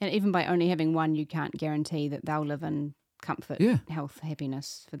 And even by only having one, you can't guarantee that they'll live in comfort, health,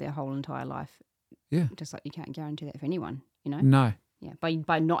 happiness for their whole entire life. Yeah. Just like you can't guarantee that for anyone, No. Yeah.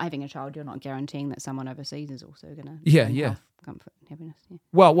 By not having a child, you're not guaranteeing that someone overseas is also going to health, comfort, and happiness. Yeah.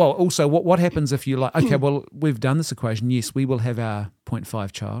 Well, also, what happens if you okay, well, we've done this equation. Yes, we will have our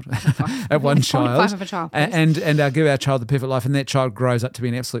 0.5 child at one child. 0.5 of a child, and give our child the perfect life, and that child grows up to be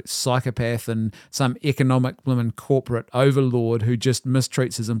an absolute psychopath and some economic corporate overlord who just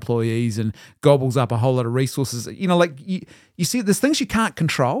mistreats his employees and gobbles up a whole lot of resources. You see, there's things you can't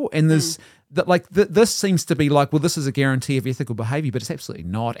control, and there's this seems to be like, well, this is a guarantee of ethical behavior, but it's absolutely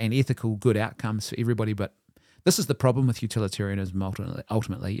not, and ethical good outcomes for everybody. But this is the problem with utilitarianism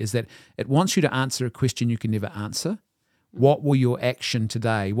ultimately, is that it wants you to answer a question you can never answer, What will your action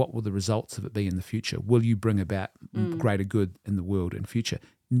today, what will the results of it be in the future? Will you bring about greater good in the world in future?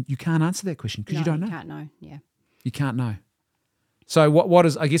 You can't answer that question because you don't know. You can't know, yeah. You can't know. So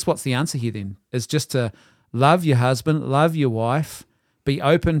what's the answer here then? Is just to love your husband, love your wife, be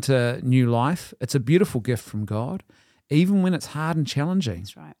open to new life. It's a beautiful gift from God, even when it's hard and challenging.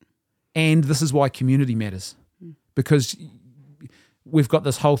 That's right. And this is why community matters, because we've got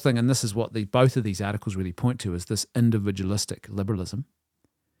this whole thing, and this is what both of these articles really point to, is this individualistic liberalism.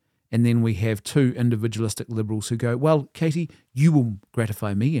 And then we have two individualistic liberals who go, well, Katie, you will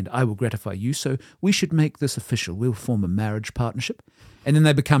gratify me and I will gratify you, so we should make this official. We'll form a marriage partnership. And then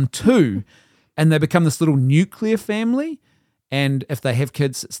they become two, and they become this little nuclear family. And if they have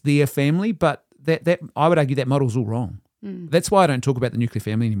kids, it's their family. But that I would argue that model's all wrong. That's why I don't talk about the nuclear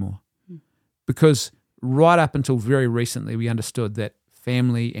family anymore. Because right up until very recently, we understood that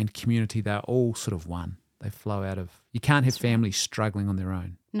family and community, they're all sort of one. They flow out of, you can't have families struggling on their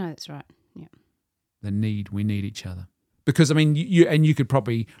own. No, that's right. Yeah. We need each other. Because, I mean, you could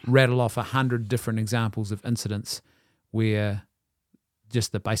probably rattle off 100 different examples of incidents where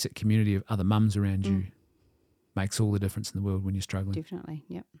just the basic community of other mums around you makes all the difference in the world when you're struggling. Definitely,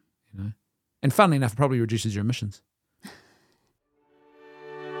 yep. You know? And funnily enough, it probably reduces your emissions.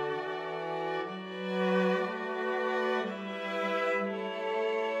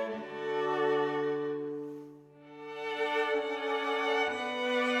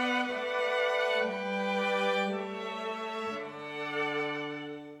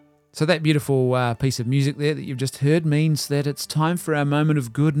 So that beautiful piece of music there that you've just heard means that it's time for our moment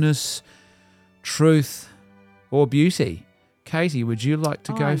of goodness, truth, or beauty. Katie, would you like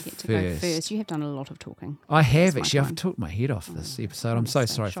to go first? To go first. You have done a lot of talking. I have actually. I've talked my head off this episode. I'm so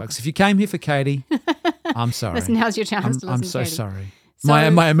sorry, folks. If you came here for Katie, I'm sorry. Listen, now's your chance to listen I'm to so Katie. sorry.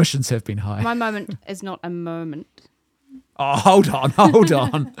 My emissions have been high. My moment is not a moment. Oh, hold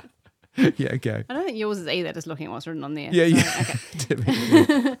on. Yeah, go. I don't think yours is either, just looking at what's written on there. Yeah.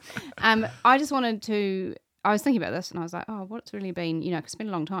 Okay. I just wanted to, I was thinking about this and I was like, oh, what's really been, because it's been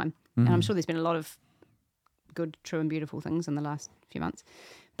a long time. And I'm sure there's been a lot of good, true and beautiful things in the last few months.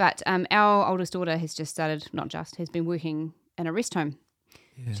 But our oldest daughter has just started, has been working in a rest home.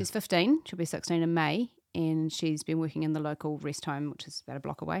 Yeah. She's 15, she'll be 16 in May, and she's been working in the local rest home, which is about a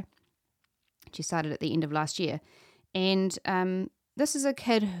block away. She started at the end of last year. And this is a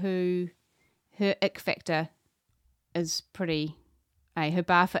kid who, her ick factor is pretty, her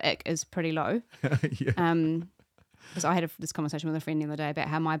bar for ick is pretty low. Yeah. Because I had this conversation with a friend the other day about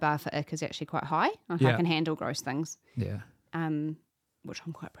how my bar for ick is actually quite high. Like I can handle gross things. Yeah. Which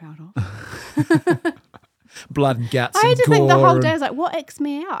I'm quite proud of. Blood and guts I and had to gore. think the whole day. I was like, what icks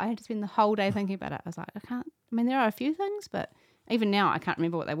me out? I had to spend the whole day thinking about it. I was like, there are a few things, but even now I can't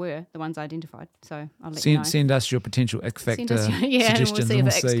remember what they were, the ones I identified. So I'll let you know. Send us your potential ick factor and we'll see if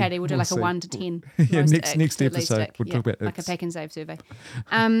it icks Katie. We'll do like a 1 to 10. Yeah, next episode we'll talk about like a pack and save survey.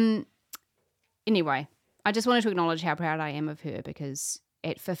 Anyway, I just wanted to acknowledge how proud I am of her, because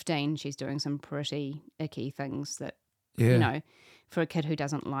at 15 she's doing some pretty icky things that, for a kid who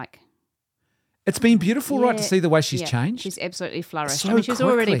doesn't like. It's been beautiful, right, to see the way she's changed. She's absolutely flourished. So she was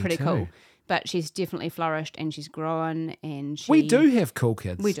already pretty too. cool, but she's definitely flourished and she's grown. And we do have cool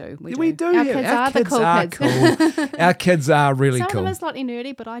kids. We do. Our kids are the cool kids. Our kids are really Some cool. of them are slightly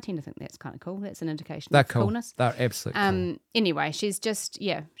nerdy, but I tend to think that's kind of cool. That's an indication They're of cool. coolness. They're absolutely cool. Anyway, she's just,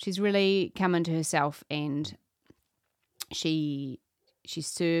 she's really come into herself, and she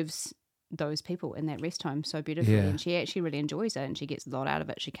serves those people in that rest home so beautifully, and she actually really enjoys it, and she gets a lot out of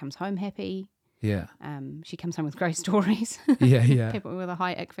it. She comes home happy. Yeah. She comes home with great stories. Yeah. People with a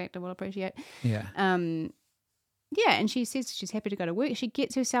high ick factor will appreciate. Yeah. And she says she's happy to go to work. She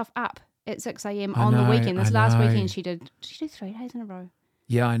gets herself up at 6 a.m. on the weekend. This last weekend she did 3 days in a row.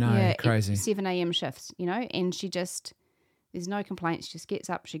 Yeah, I know. Yeah, crazy. 7 a.m. shifts, and she just, there's no complaints. She just gets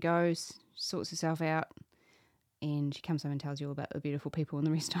up, she goes, sorts herself out, and she comes home and tells you all about the beautiful people in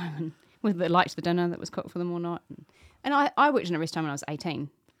the rest home and whether they liked the dinner that was cooked for them or not. And I worked in a rest home when I was 18.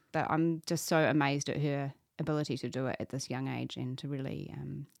 But I'm just so amazed at her ability to do it at this young age and to really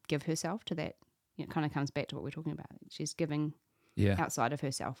give herself to that. It kind of comes back to what we're talking about. She's giving outside of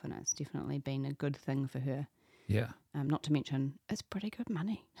herself, and it's definitely been a good thing for her. Yeah. Not to mention, it's pretty good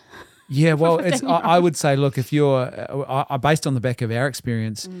money. Yeah, well, I would say, look, if you're, based on the back of our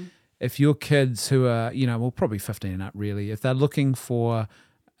experience, if your kids who are, probably 15 and up really, if they're looking for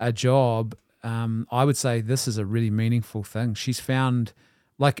a job, I would say this is a really meaningful thing. She's found...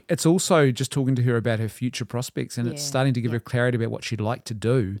 Like, it's also just talking to her about her future prospects, and it's starting to give her clarity about what she'd like to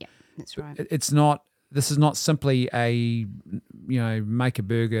do. Yeah, that's right. It's not this is not simply a make a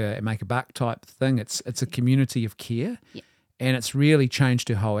burger, make a buck type thing. It's a community of care, and it's really changed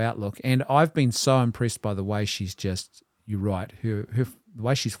her whole outlook. And I've been so impressed by the way she's just. You're right. Her the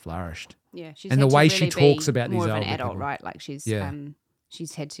way she's flourished. Yeah, she's and the had to way really she talks be about more these of an older adult, people. right? Like she's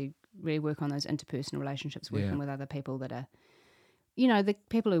had to really work on those interpersonal relationships, working with other people that are, the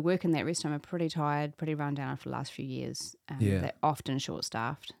people who work in that restaurant are pretty tired, pretty run down after the last few years. They're often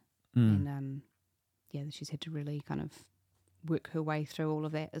short-staffed, and she's had to really kind of work her way through all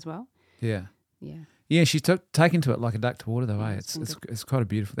of that as well. Yeah. Yeah. Yeah, she's taken to it like a duck to water, though. It's quite a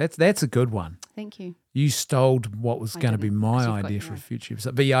beautiful. That's a good one. Thank you. You stole what was going to be my idea for a future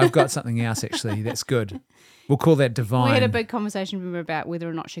episode. But I've got something else actually. That's good. We'll call that divine. We had a big conversation about whether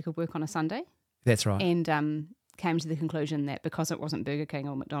or not she could work on a Sunday. That's right. And came to the conclusion that because it wasn't Burger King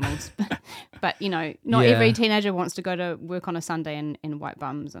or McDonald's, but not every teenager wants to go to work on a Sunday and wipe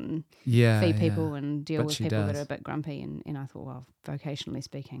bums and feed people and deal with people that are a bit grumpy. And I thought, well, vocationally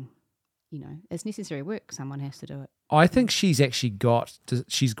speaking, it's necessary work. Someone has to do it. I think she's actually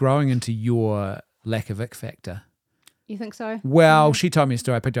she's growing into your lack of ick factor. You think so? Well, she told me a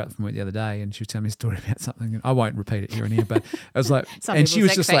story. I picked her up from work the other day, and she was telling me a story about something. And I won't repeat it here and here, but it was like, and she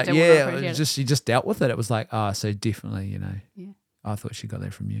was just like, she just dealt with it. It was like, so definitely, I thought she got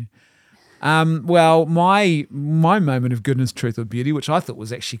that from you. Well, my moment of goodness, truth, or beauty, which I thought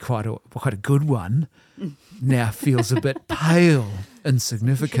was actually quite a good one, now feels a bit pale in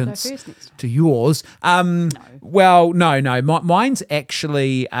significance to yours. No. Well, no. Mine's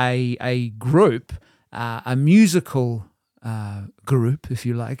actually a group, a musical group, if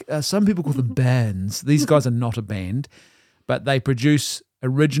you like. Some people call them bands. These guys are not a band, but they produce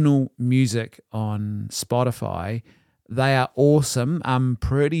original music on Spotify. They are awesome. I'm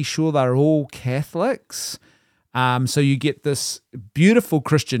pretty sure they're all Catholics. So you get this beautiful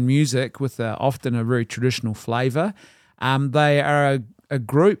Christian music with often a very traditional flavour. They are a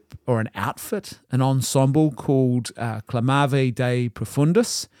group or an outfit, an ensemble called Clamavi de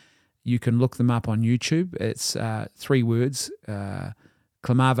Profundis. You can look them up on YouTube. It's 3 words.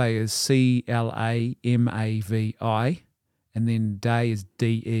 Clamavi is Clamavi, and then de is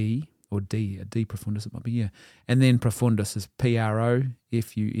D-E. Or D Profundis it might be, and then Profundis is Profundis,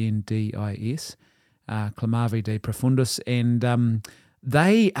 Clamavi de Profundis, and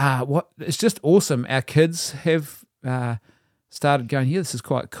they are it's just awesome. Our kids have started going, this is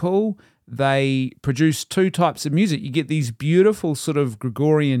quite cool. They produce 2 types of music. You get these beautiful sort of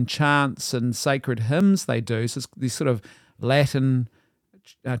Gregorian chants and sacred hymns they do. So it's these sort of Latin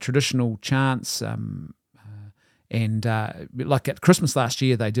traditional chants. And like at Christmas last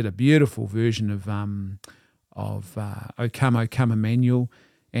year, they did a beautiful version of O Come, O Come Emmanuel,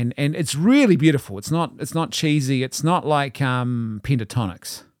 and it's really beautiful. It's not cheesy. It's not like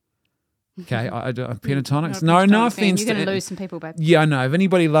pentatonics. Okay, pentatonics. No offense. You're going to lose some people, babe. Yeah, I know. If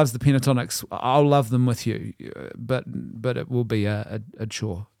anybody loves the pentatonics, I'll love them with you. But it will be a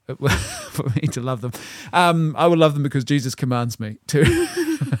chore for me to love them. I will love them because Jesus commands me to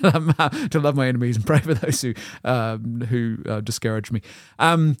to love my enemies and pray for those who discourage me.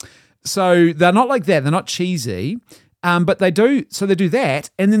 So they're not like that. They're not cheesy, but they do. So they do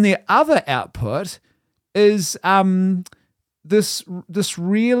that, and then their other output is this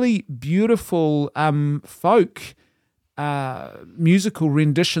really beautiful folk musical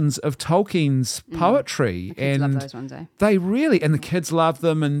renditions of Tolkien's poetry. The kids love those ones, eh? They really, and the kids love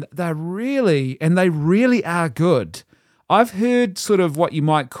them, and they really are good. I've heard sort of what you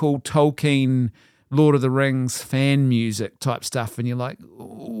might call Tolkien, Lord of the Rings fan music type stuff, and you're like,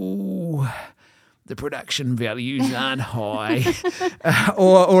 ooh, the production values aren't high.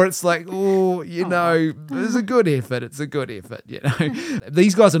 or it's like, it's a good effort. It's a good effort,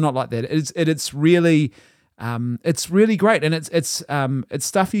 These guys are not like that. It's really great, and it's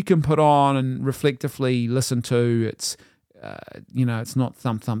stuff you can put on and reflectively listen to. It's it's not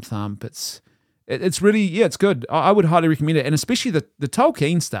thump thump thump. It's really it's good. I would highly recommend it, and especially the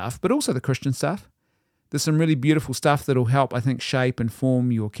Tolkien stuff, but also the Christian stuff. There's some really beautiful stuff that'll help, I think, shape and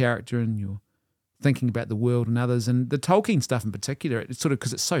form your character and your thinking about the world and others. And the Tolkien stuff in particular, it's sort of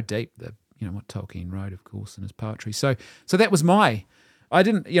because it's so deep. What Tolkien wrote, of course, in his poetry. So that was I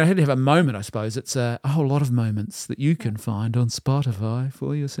didn't, I had to have a moment, I suppose. It's a whole lot of moments that you can find on Spotify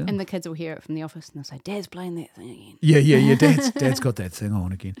for yourself. And the kids will hear it from the office and they'll say, Dad's playing that thing again. Yeah. Dad's got that thing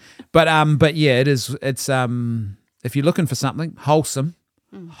on again. But yeah, it is. It's if you're looking for something wholesome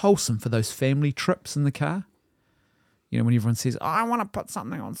for those family trips in the car. When everyone says, I want to put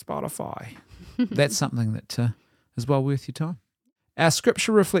something on Spotify, that's something that is well worth your time. Our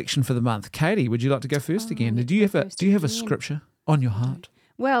scripture reflection for the month, Katie. Would you like to go first again? Do you have a scripture on your heart?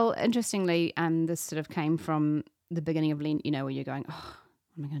 Well, interestingly, this sort of came from the beginning of Lent, where you're going, oh,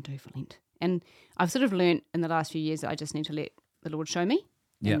 what am I going to do for Lent? And I've sort of learnt in the last few years that I just need to let the Lord show me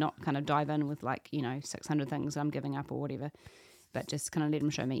and not kind of dive in with 600 things I'm giving up or whatever, but just kind of let him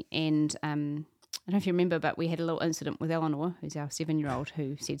show me. And I don't know if you remember, but we had a little incident with Eleanor, who's our 7-year-old,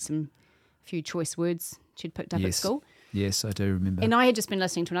 who said a few choice words she'd picked up at school. Yes, I do remember. And I had just been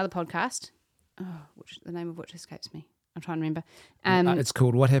listening to another podcast, the name of which escapes me. I'm trying to remember. It's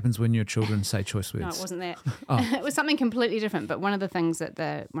called What Happens When Your Children Say Choice Words. No, it wasn't that. It was something completely different. But one of the things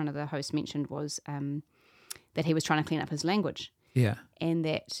that one of the hosts mentioned was that he was trying to clean up his language. Yeah. And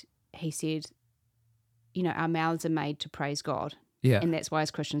that he said, our mouths are made to praise God. Yeah. And that's why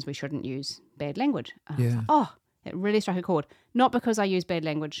as Christians we shouldn't use bad language. And I was Yeah. like, it really struck a chord. Not because I use bad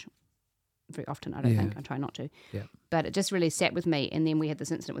language very often, I don't think. I try not to. Yeah. But it just really sat with me. And then we had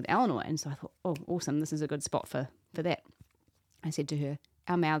this incident with Eleanor. And so I thought, oh, awesome, this is a good spot for that. I said to her,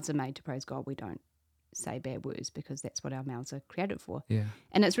 our mouths are made to praise God. We don't say bad words because that's what our mouths are created for. Yeah.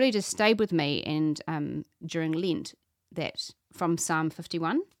 And it's really just stayed with me. And during Lent, that from Psalm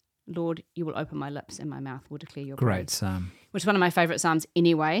 51, Lord, you will open my lips and my mouth will declare your praise. Great psalm. Which is one of my favourite psalms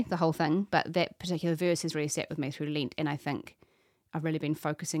anyway, the whole thing. But that particular verse has really sat with me through Lent. And I think I've really been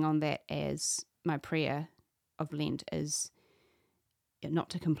focusing on that as my prayer of Lent is not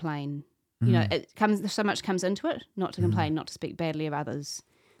to complain. So much comes into it, not to complain, not to speak badly of others.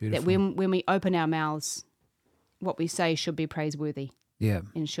 Beautiful. That when we open our mouths, what we say should be praiseworthy. Yeah.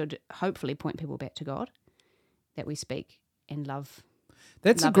 And should hopefully point people back to God, that we speak and love.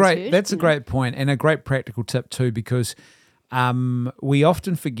 That's a great point and a great practical tip too, because we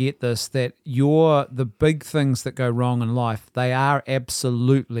often forget this, that the big things that go wrong in life, they are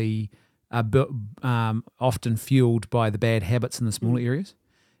absolutely often fueled by the bad habits in the smaller areas.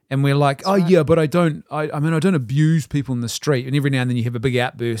 And we're like, but I don't abuse people in the street. And every now and then you have a big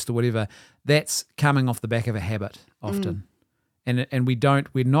outburst or whatever. That's coming off the back of a habit often. And we don't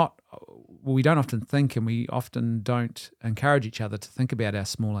often think, and we often don't encourage each other to think about our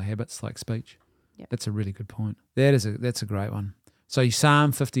smaller habits like speech. Yep. That's a really good point. That's a great one. So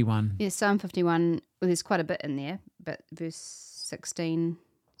Psalm 51. Yeah, Psalm 51, well, there's quite a bit in there, but verse 16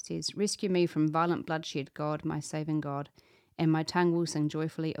 says, rescue me from violent bloodshed, God, my saving God, and my tongue will sing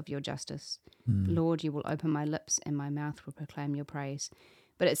joyfully of your justice. Lord, you will open my lips and my mouth will proclaim your praise.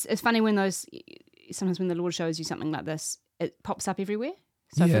 But it's funny when sometimes when the Lord shows you something like this, it pops up everywhere.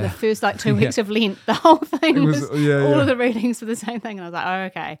 So for the first 2 weeks of Lent, the whole thing was all of the readings were the same thing. And I was like,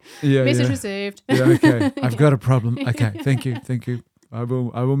 oh, okay. Message received. Yeah, okay. I've got a problem. Okay, thank you. I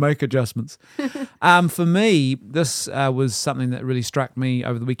will make adjustments. For me, this was something that really struck me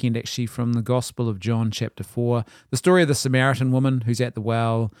over the weekend, actually, from the Gospel of John, chapter 4. The story of the Samaritan woman who's at the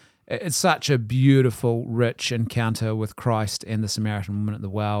well. It's such a beautiful, rich encounter with Christ and the Samaritan woman at the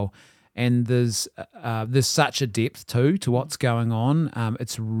well. And there's such a depth too to what's going on.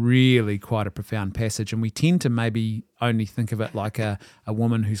 It's really quite a profound passage, and we tend to maybe only think of it like a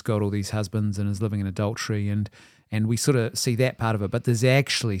woman who's got all these husbands and is living in adultery, and we sort of see that part of it. But there's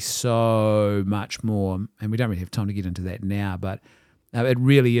actually so much more, and we don't really have time to get into that now, but it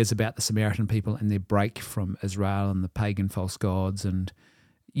really is about the Samaritan people and their break from Israel and the pagan false gods and,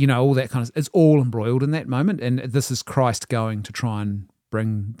 all that kind of, it's all embroiled in that moment. And this is Christ going to try and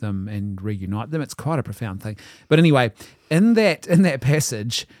bring them and reunite them. It's quite a profound thing. But anyway, in that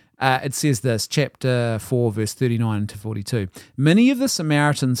passage, it says this, chapter 4, verse 39 to 42. Many of the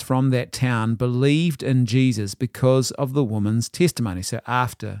Samaritans from that town believed in Jesus because of the woman's testimony. So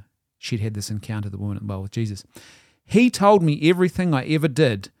after she'd had this encounter, the woman at the well with Jesus. He told me everything I ever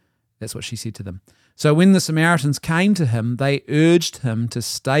did. That's what she said to them. So when the Samaritans came to him, they urged him to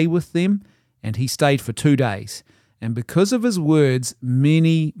stay with them, and he stayed for 2 days. And because of his words,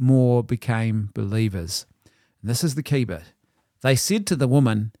 many more became believers. And this is the key bit. They said to the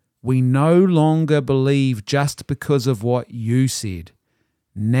woman, we no longer believe just because of what you said.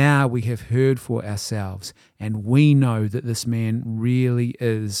 Now we have heard for ourselves, and we know that this man really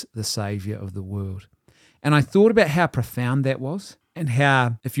is the Saviour of the world. And I thought about how profound that was, and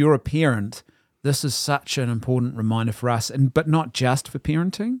how, if you're a parent, this is such an important reminder for us, but not just for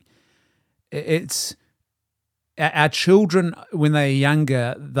parenting. It's our children, when they're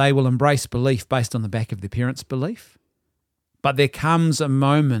younger, they will embrace belief based on the back of their parents' belief. But there comes a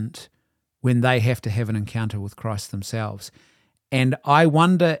moment when they have to have an encounter with Christ themselves. And I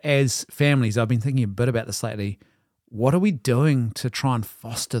wonder, as families, I've been thinking a bit about this lately, what are we doing to try and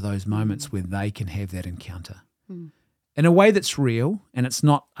foster those moments where they can have that encounter? In a way that's real, and it's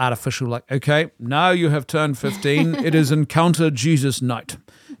not artificial, like, okay, now you have turned 15, it is Encounter Jesus night.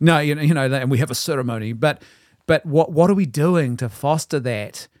 No, and we have a ceremony, but But what are we doing to foster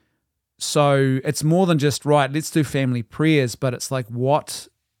that? So it's more than just, right, let's do family prayers, but it's like, what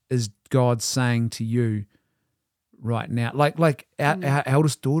is God saying to you right now? Like our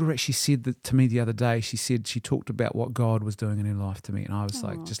eldest daughter actually said that to me the other day. She said she talked about what God was doing in her life to me, and I was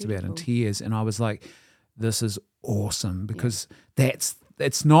like just beautiful. about in tears, and I was like, this is awesome, because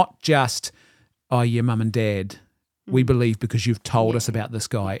it's not just, oh yeah, mum and dad, we believe because you've told us about this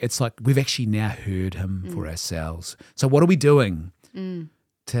guy. It's like we've actually now heard him for ourselves. So what are we doing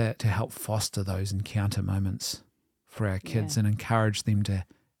to help foster those encounter moments for our kids and encourage them to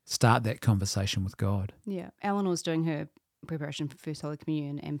start that conversation with God? Yeah. Eleanor's doing her preparation for First Holy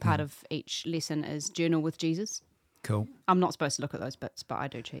Communion, and part of each lesson is Journal with Jesus. Cool. I'm not supposed to look at those bits, but I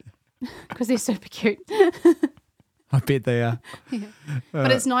do cheat because they're super cute. I bet they are.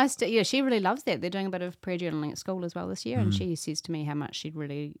 But it's nice to, she really loves that. They're doing a bit of prayer journaling at school as well this year, and she says to me how much she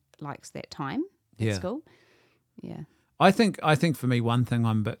really likes that time at school. Yeah. I think for me, one thing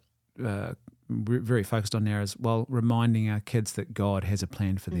I'm very focused on now is, well, reminding our kids that God has a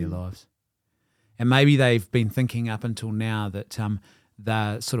plan for their lives. And maybe they've been thinking up until now that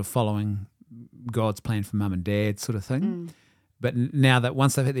they're sort of following God's plan for mum and dad sort of thing. But now that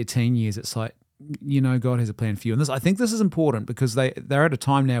once they've hit their teen years, it's like, God has a plan for you. And I think this is important because they're at a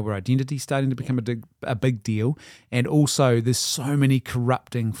time now where identity is starting to become a big deal. And also there's so many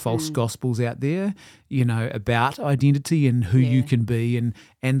corrupting false gospels out there, about identity and who you can be.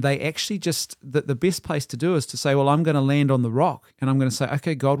 And they actually just, the best place to do is to say, well, I'm going to land on the rock and I'm going to say,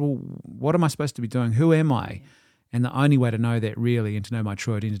 okay, God, well, what am I supposed to be doing? Who am I? Yeah. And the only way to know that really and to know my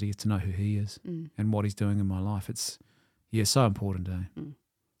true identity is to know who he is and what he's doing in my life. It's, so important, And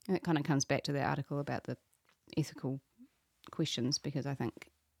it kind of comes back to the article about the ethical questions, because I think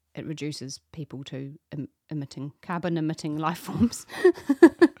it reduces people to carbon-emitting life forms.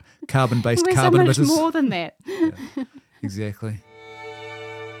 Carbon-based We're carbon so much emitters. more than that. Yeah, exactly.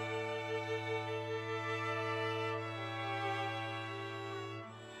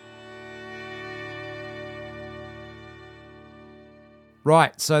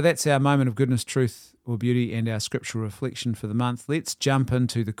 Right, so that's our moment of goodness, truth, or beauty, and our scriptural reflection for the month. Let's jump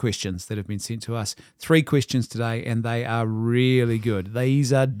into the questions that have been sent to us. 3 questions today, and they are really good.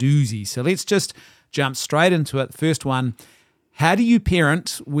 These are doozies. So let's just jump straight into it. The first one, how do you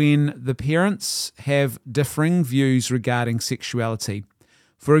parent when the parents have differing views regarding sexuality?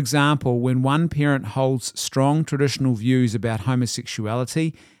 For example, when one parent holds strong traditional views about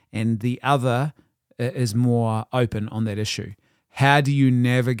homosexuality and the other is more open on that issue. How do you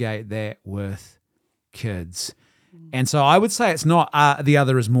navigate that with kids? And so I would say it's not the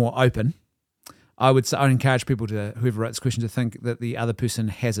other is more open. I would encourage people to, whoever wrote this question, to think that the other person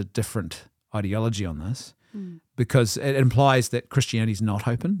has a different ideology on this, because it implies that Christianity is not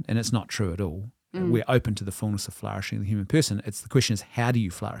open, and it's not true at all. We're open to the fullness of flourishing of the human person. The question is, how do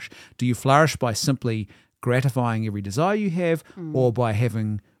you flourish? Do you flourish by simply gratifying every desire you have, or by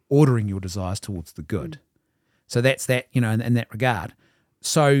ordering your desires towards the good? So that's that, in that regard.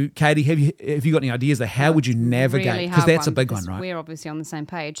 So, Katie, have you got any ideas there? How would you navigate? Because that's a big one, right? We're obviously on the same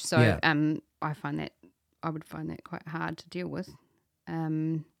page. So I would find that quite hard to deal with.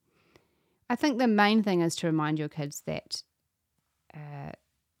 I think the main thing is to remind your kids that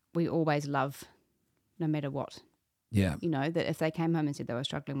we always love no matter what. Yeah. That if they came home and said they were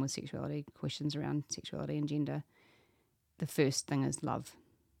struggling with sexuality, questions around sexuality and gender, the first thing is love.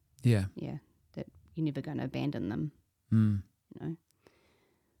 Yeah. Yeah. That you're never going to abandon them.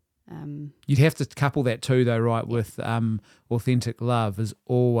 You'd have to couple that too, though, right, with authentic love is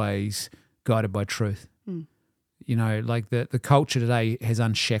always guided by truth. Like the culture today has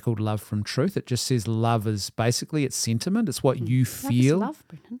unshackled love from truth. It just says love is basically, it's sentiment. It's what you feel. Love is love,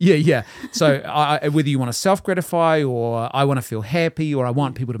 Brendan. Yeah. So whether you want to self-gratify, or I want to feel happy, or I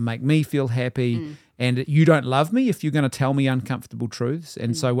want people to make me feel happy, and you don't love me if you're going to tell me uncomfortable truths.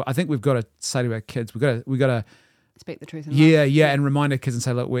 And so I think we've got to say to our kids, we've got to speak the truth in love. Yeah, and remind our kids and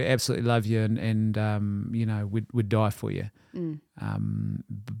say, look, we absolutely love you, and we'd die for you.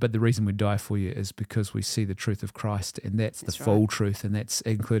 But the reason we'd die for you is because we see the truth of Christ, and that's the full truth, and that's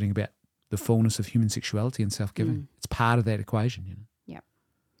including about the fullness of human sexuality and self-giving. It's part of that equation. Yeah.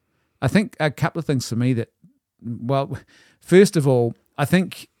 I think a couple of things for me that, well, first of all, I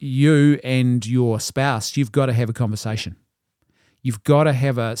think you and your spouse, you've got to have a conversation. You've got to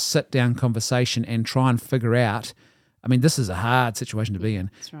have a sit-down conversation and try and figure out, this is a hard situation to be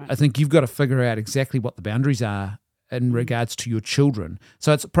in. That's right. I think you've got to figure out exactly what the boundaries are in regards to your children.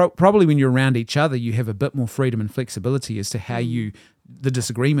 So it's probably when you're around each other, you have a bit more freedom and flexibility as to how the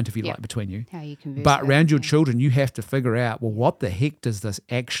disagreement, if you like, between you. How you converse. But around your children, you have to figure out, well, what the heck does this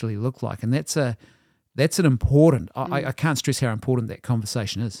actually look like? And that's That's an important, I can't stress how important that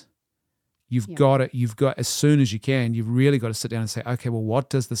conversation is. You've got, as soon as you can, you've really got to sit down and say, okay, well, what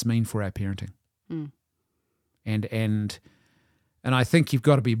does this mean for our parenting? And I think you've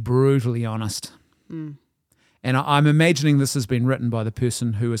got to be brutally honest. And I'm imagining this has been written by the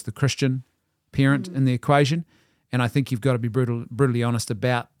person who is the Christian parent in the equation. And I think you've got to be brutally honest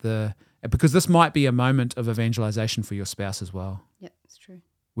about because this might be a moment of evangelization for your spouse as well. Yeah, it's true.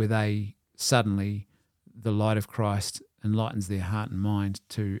 Where they suddenly, the light of Christ enlightens their heart and mind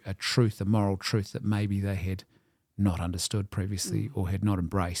to a truth, a moral truth that maybe they had not understood previously or had not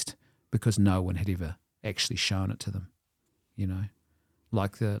embraced because no one had ever actually shown it to them,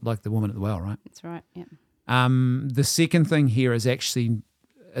 like the woman at the well, right? That's right, yeah. The second thing here is actually,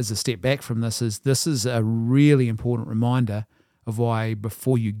 as a step back from this is a really important reminder of why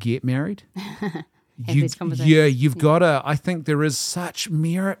before you get married, you've got to, I think there is such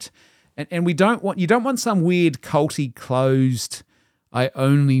merit. And you don't want some weird culty closed, I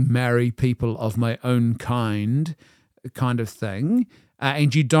only marry people of my own kind of thing.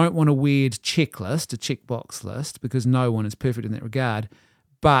 And you don't want a weird checklist, a checkbox list, because no one is perfect in that regard.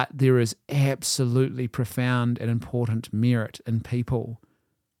 But there is absolutely profound and important merit in people.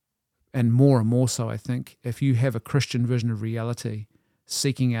 And more so, I think, if you have a Christian vision of reality,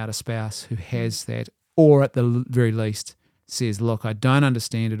 seeking out a spouse who has that, or at the very least says, look, I don't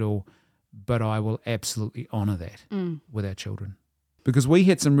understand it all, but I will absolutely honour that with our children. Because we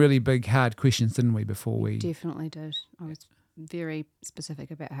had some really big, hard questions, didn't we, before we... Definitely did. I was very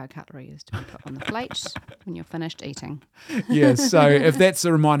specific about how cutlery is to be put on the plate when you're finished eating. Yeah, so if that's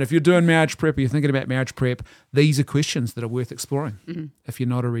a reminder, if you're doing marriage prep or you're thinking about marriage prep, these are questions that are worth exploring if you're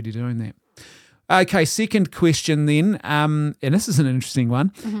not already doing that. Okay, second question then, and this is an interesting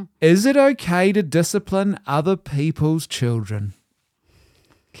one. Is it okay to discipline other people's children?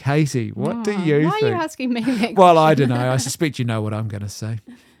 Katie, what do you think? Why are you asking me that question? Well, I don't know. I suspect you know what I'm going to say.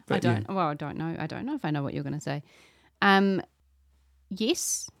 I don't know. I don't know if I know what you're going to say.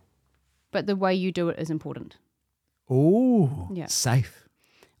 Yes, but the way you do it is important. Oh, safe.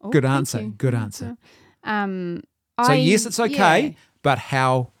 Good answer. Good answer. So yes, it's okay, but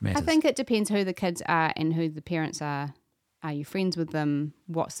how matters. I think it depends who the kids are and who the parents are. Are you friends with them?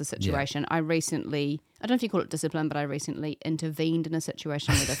 What's the situation? I don't know if you call it discipline, but I recently intervened in a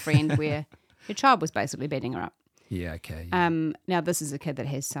situation with a friend where her child was basically beating her up. Yeah, okay. Yeah. Now, this is a kid that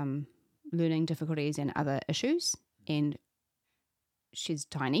has some learning difficulties and other issues, and she's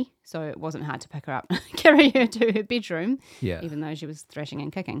tiny, so it wasn't hard to pick her up and carry her to her bedroom, even though she was thrashing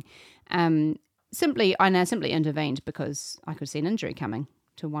and kicking. I simply intervened because I could see an injury coming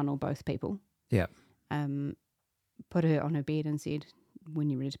to one or both people. Yeah. Put her on her bed and said, when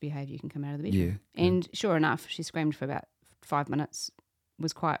you're ready to behave, you can come out of the bedroom. Yeah. And sure enough, she screamed for about 5 minutes,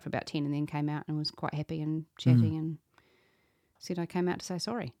 was quiet for about 10, and then came out and was quite happy and chatting and said, I came out to say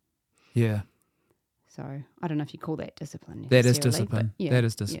sorry. Yeah. So I don't know if you call that discipline. That is discipline. That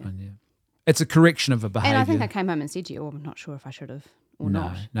is discipline, yeah. It's a correction of a behaviour. And I think I came home and said to you, I'm not sure if I should have or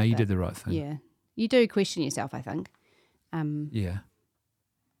not. No, you did the right thing. Yeah. You do question yourself, I think. I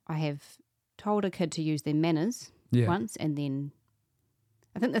have told a kid to use their manners once, and then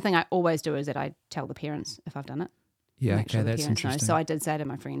I think the thing I always do is that I tell the parents if I've done it. Yeah, okay, that's interesting. So I did say to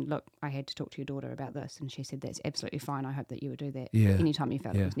my friend, look, I had to talk to your daughter about this, and she said, that's absolutely fine. I hope that you would do that anytime you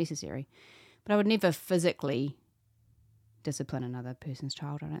felt it was necessary. But I would never physically discipline another person's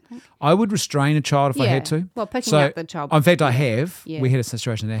child, I don't think. I would restrain a child if I had to. Well, picking up the child. In fact, I have. Yeah. We had a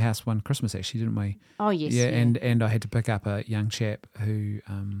situation in our house one Christmas, actually, didn't we? Oh, yes. Yeah, and I had to pick up a young chap who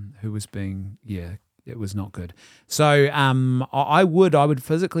was being, it was not good. So I would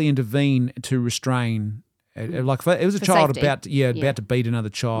physically intervene to restrain. Like if it was a child about to beat another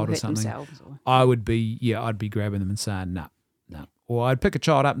child or something, I'd be grabbing them and saying, no. Or I'd pick a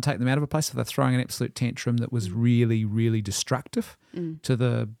child up and take them out of a place if they're throwing an absolute tantrum that was really, really destructive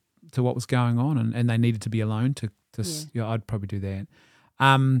to what was going on, and they needed to be alone I'd probably do that.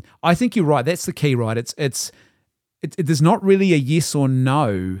 I think you're right. That's the key, right? There's not really a yes or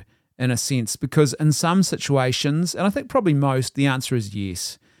no in a sense, because in some situations, and I think probably most, the answer is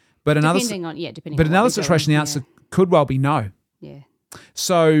yes. But in another situation, the answer could well be no. Yeah.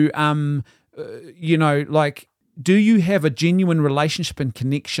 So, do you have a genuine relationship and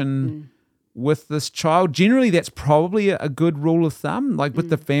connection with this child? Generally, that's probably a good rule of thumb. Like with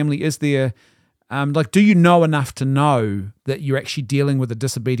the family, is there, do you know enough to know that you're actually dealing with a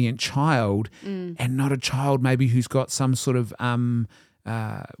disobedient child and not a child maybe who's got some sort of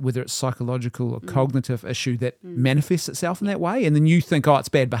whether it's psychological or cognitive issue that manifests itself in that way. And then you think, it's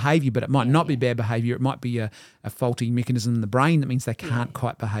bad behaviour, but it might not be bad behaviour. It might be a faulty mechanism in the brain that means they can't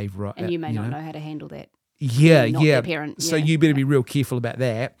quite behave right. And you may not know how to handle that. Yeah. Their parent. So you better be real careful about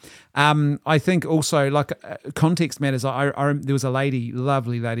that. I think also, like, context matters. There was a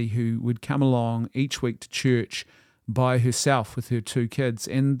lovely lady, who would come along each week to church by herself with her 2 kids,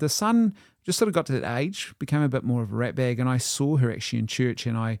 and the son just sort of got to that age, became a bit more of a ratbag, and I saw her actually in church,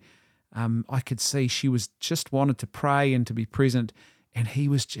 and I could see she was just wanted to pray and to be present, and he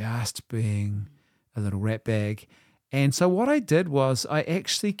was just being a little ratbag. And so what I did was I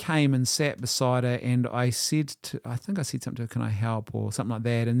actually came and sat beside her, and I think I said something to her, can I help, or something like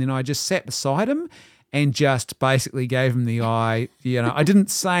that, and then I just sat beside him and just basically gave him the eye. I didn't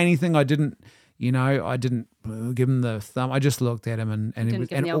say anything. I didn't give him the thumb. I just looked at him and didn't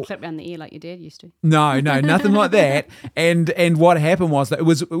give him the old clip around the ear like your dad used to. No, nothing like that. And what happened was that it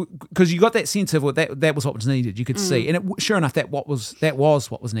was because you got that sense of that was what was needed. You could see, and sure enough, that was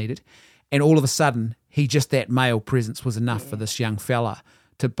what was needed. And all of a sudden, that male presence was enough for this young fella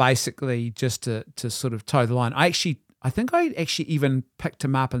to basically just to sort of toe the line. I think I actually even picked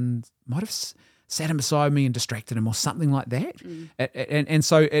him up and might have sat him beside me and distracted him or something like that. And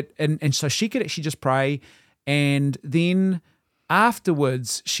so she could actually just pray. And then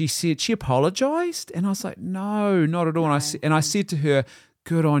afterwards she said, she apologized. And I was like, no, not at all. And I said to her,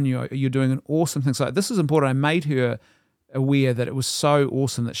 good on you. You're doing an awesome thing. So this was important. I made her aware that it was so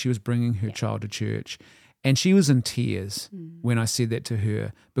awesome that she was bringing her child to church. And she was in tears when I said that to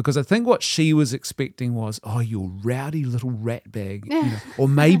her, because I think what she was expecting was, you rowdy little ratbag, or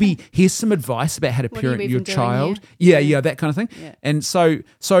maybe here's some advice about how to parent your child. Yeah, that kind of thing. Yeah. And so,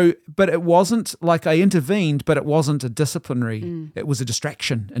 but it wasn't like I intervened, but it wasn't a disciplinary. It was a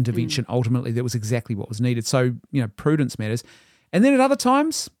distraction intervention. Ultimately, that was exactly what was needed. So, prudence matters. And then at other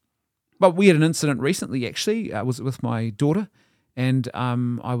times, but we had an incident recently. Actually, I was with my daughter. And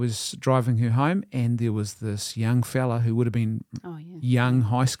I was driving her home, and there was this young fella who would have been young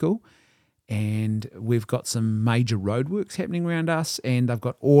high school, and we've got some major roadworks happening around us, and I've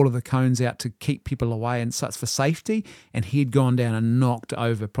got all of the cones out to keep people away, and so it's for safety, and he'd gone down and knocked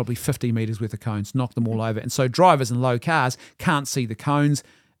over probably 50 metres worth of cones, knocked them all over, and so drivers in low cars can't see the cones.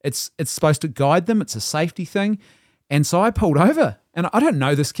 It's supposed to guide them. It's a safety thing. And so I pulled over, and I don't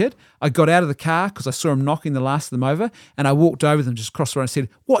know this kid. I got out of the car because I saw him knocking the last of them over, and I walked over them, just crossed the road and said,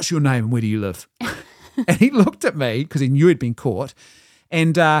 what's your name and where do you live? And he looked at me because he knew he'd been caught,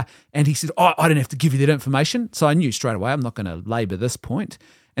 and he said, I don't have to give you that information. So I knew straight away I'm not going to labour this point.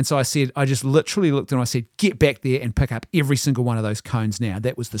 And so I just literally looked at him and I said, get back there and pick up every single one of those cones now.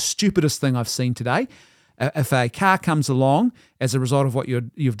 That was the stupidest thing I've seen today. If a car comes along as a result of what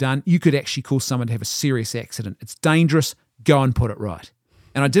you've done, you could actually cause someone to have a serious accident. It's dangerous. Go and put it right.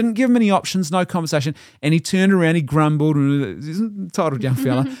 And I didn't give him any options, no conversation. And he turned around, he grumbled, he's an entitled young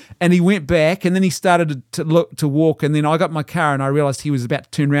fella, and he went back, and then he started to walk, and then I got in my car and I realised he was about to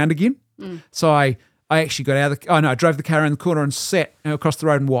turn around again. So I actually got out of the I drove the car around the corner and sat across the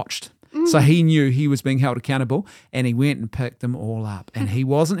road and watched. So he knew he was being held accountable, and he went and picked them all up. And he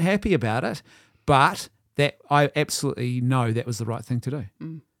wasn't happy about it, but that I absolutely know that was the right thing to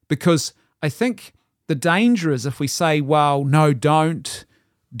do. Because I think the danger is if we say, well, no, don't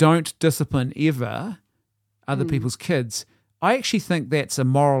discipline ever other people's kids, I actually think that's a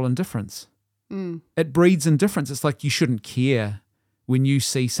moral indifference. It breeds indifference. It's like you shouldn't care when you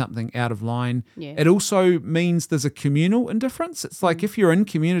see something out of line. Yeah. It also means there's a communal indifference. It's like if you're in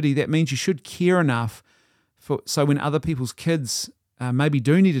community, that means you should care enough so when other people's kids maybe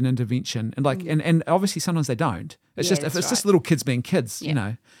do need an intervention, and and obviously sometimes they don't. It's just if it's just little kids being kids,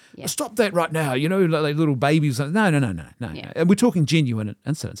 stop that right now. Like little babies. No. And we're talking genuine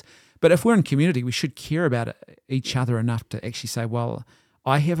incidents. But if we're in community, we should care about each other enough to actually say, well,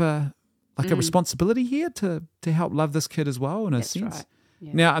 I have a responsibility here to help love this kid as well in a sense. Right.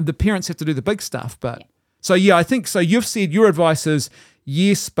 Yeah. Now the parents have to do the big stuff, but so I think so. You've said your advice is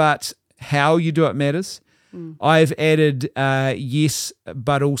yes, but how you do it matters. I've added yes,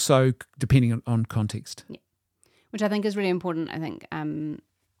 but also depending on context. Yeah. Which I think is really important. I think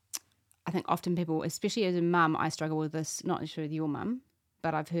often people, especially as a mum, I struggle with this, not necessarily with your mum,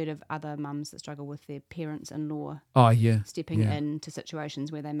 but I've heard of other mums that struggle with their parents-in-law stepping into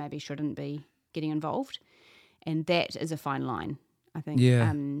situations where they maybe shouldn't be getting involved. And that is a fine line, I think.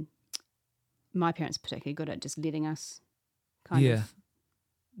 Yeah. My parents are particularly good at just letting us kind of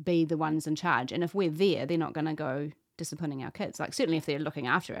be the ones in charge. And if we're there, they're not going to go disciplining our kids. Like certainly if they're looking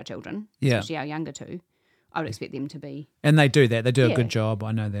after our children, especially our younger two, I would expect them to be. And they do that. They do a good job.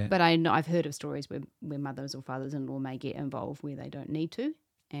 I know that. But I've heard of stories where mothers or fathers-in-law may get involved where they don't need to.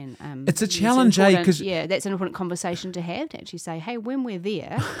 And it's a challenge, because that's an important conversation to have, to actually say, hey, when we're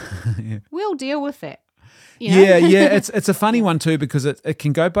there, we'll deal with that. You know? Yeah. It's a funny one too, because it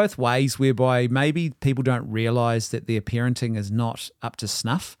can go both ways, whereby maybe people don't realise that their parenting is not up to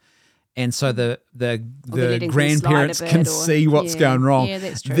snuff. And so the grandparents can see what's going wrong. Yeah,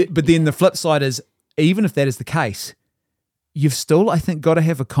 that's true. But then the flip side is, even if that is the case, you've still, I think, got to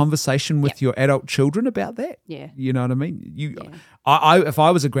have a conversation with your adult children about that. Yeah. You know what I mean? If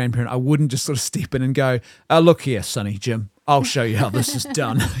I was a grandparent, I wouldn't just sort of step in and go, look here, Sonny, Jim, I'll show you how this is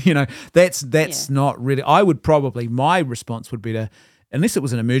done. That's not really, my response would be to, unless it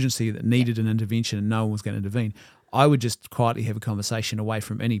was an emergency that needed an intervention and no one was going to intervene, I would just quietly have a conversation away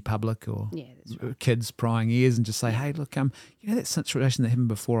from any public or kids prying ears and just say, hey, look, that situation that happened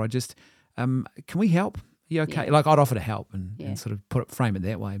before, can we help? You okay? Yeah. Like, I'd offer to help and sort of frame it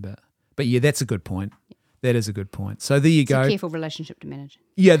that way. But yeah, that's a good point. Yeah. That is a good point. So there you go. It's a careful relationship to manage.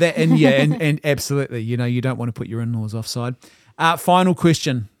 Yeah, and absolutely. You don't want to put your in-laws offside. Final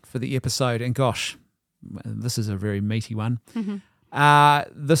question for the episode, and gosh, this is a very meaty one. Mm-hmm.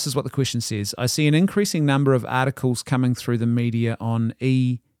 This is what the question says. I see an increasing number of articles coming through the media on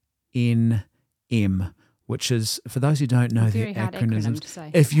ENM, which is, for those who don't know the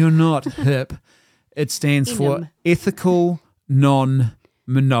acronyms, if you're not hip, it stands for ethical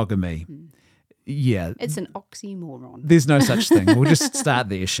non-monogamy. Yeah, it's an oxymoron. There's no such thing. We'll just start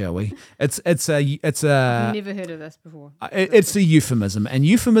there, shall we? It's a. I've never heard of this before. It's a euphemism, and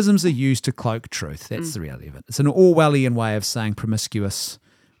euphemisms are used to cloak truth. That's the reality of it. It's an Orwellian way of saying promiscuous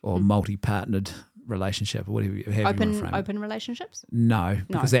or multi-partnered relationship, or whatever you have. Open relationships? No,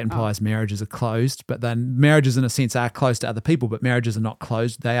 because that implies marriages are closed. But then marriages, in a sense, are closed to other people, but marriages are not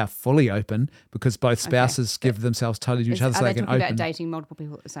closed. They are fully open because both spouses give themselves totally to each other, so they can open. Are they talking about dating multiple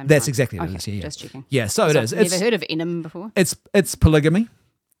people at the same time? That's exactly what it is. Yeah, just checking. Yeah, so it is. I've never heard of enum before. It's polygamy.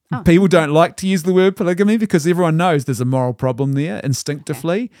 Oh. People don't like to use the word polygamy because everyone knows there's a moral problem there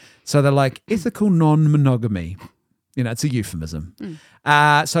instinctively. Okay. So they're like ethical non-monogamy. It's a euphemism.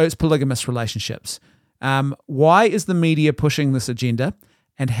 So it's polygamous relationships. Why is the media pushing this agenda,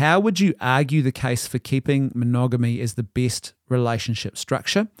 and how would you argue the case for keeping monogamy as the best relationship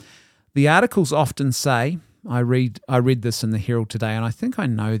structure? The articles often say, I read this in the Herald today, and I think I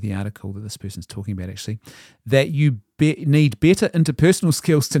know the article that this person's talking about actually, that you need better interpersonal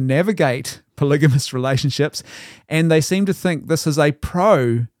skills to navigate polygamous relationships, and they seem to think this is a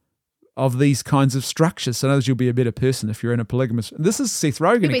pro of these kinds of structures. So in other words, you'll be a better person if you're in a polygamous. This is Seth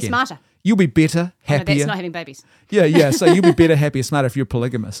Rogen again. You'll be smarter. You'll be better, happier. That's not having babies. Yeah. So you'll be better, happier, smarter if you're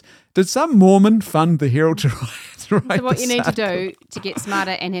polygamous. Did some Mormon fund the Herald to write So what you need to do to get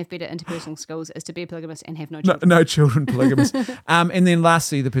smarter and have better interpersonal skills is to be a polygamist and have no children. No children polygamous. And then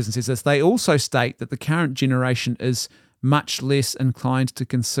lastly, the person says this. They also state that the current generation is much less inclined to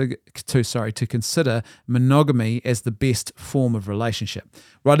consider monogamy as the best form of relationship.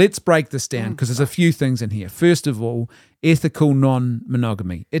 Right, let's break this down because there's a few things in here. First of all, ethical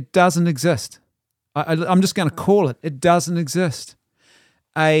non-monogamy. It doesn't exist. I'm just going to call it. It doesn't exist.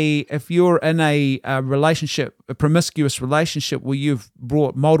 If you're in a relationship, a promiscuous relationship where you've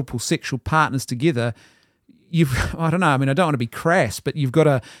brought multiple sexual partners together, I don't want to be crass, but you've got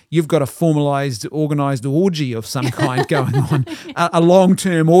a formalized, organized orgy of some kind going on, a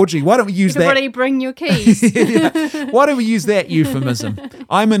long-term orgy. Why don't we use Everybody bring your keys. Why don't we use that euphemism?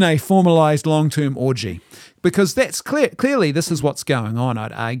 I'm in a formalized long-term orgy because that's clearly this is what's going on,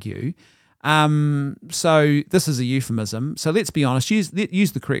 I'd argue. So this is a euphemism. So let's be honest, use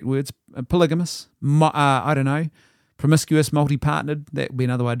the correct words. Polygamous, promiscuous, multi-partnered, that would be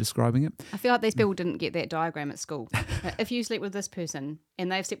another way of describing it. I feel like these people didn't get that diagram at school. If you sleep with this person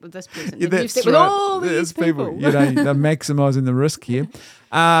and they've slept with this person, then you've slept with all these people. They're maximising the risk here.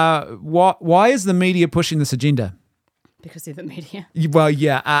 Why is the media pushing this agenda? Because they're the media. Well,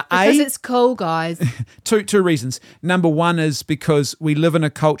 yeah. Because it's cool, guys. Two reasons. Number one is because we live in a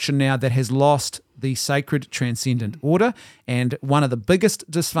culture now that has lost the sacred transcendent order, and one of the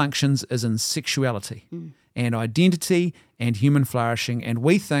biggest dysfunctions is in sexuality and identity and human flourishing, and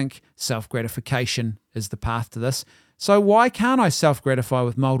we think self-gratification is the path to this. So why can't I self-gratify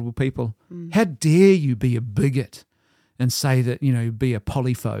with multiple people? How dare you be a bigot and say that, be a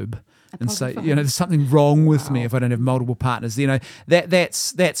polyphobe? And say, there's something wrong with me if I don't have multiple partners.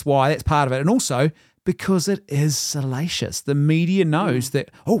 That's why, that's part of it. And also, Because it is salacious. The media knows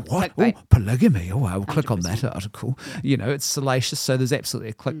that, what? Oh, polygamy. Oh, I'll click on that article. Yeah. It's salacious. So there's absolutely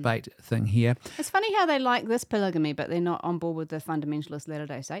a clickbait thing here. It's funny how they like this polygamy, but they're not on board with the fundamentalist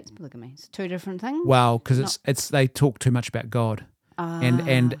Latter-day Saints polygamy. It's two different things. Well, because it's they talk too much about God. And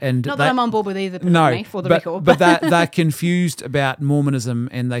not that I'm on board with either polygamy, for the record. But they're confused about Mormonism,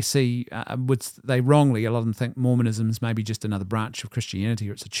 and they see, they wrongly, a lot of them think Mormonism is maybe just another branch of Christianity,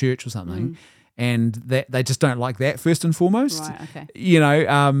 or it's a church or something. And that they just don't like that first and foremost. Right, okay.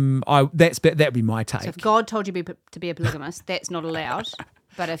 That'd be my take. So if God told you to be a polygamist, that's not allowed.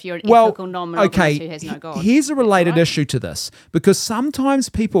 But if you're an ethical non-monogamous who has no God. Here's a related issue to this, because sometimes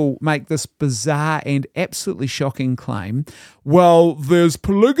people make this bizarre and absolutely shocking claim, well, there's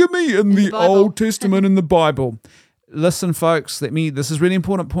polygamy in the Old Testament in the Bible. Listen, folks, this is a really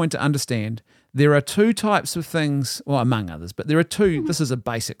important point to understand. There are two types of things, well, among others, but there are two, this is a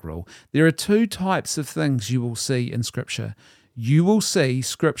basic rule. There are two types of things you will see in Scripture. You will see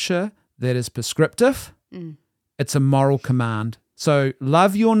Scripture that is prescriptive. It's a moral command. So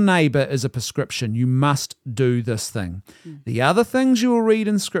love your neighbor is a prescription. You must do this thing. The other things you will read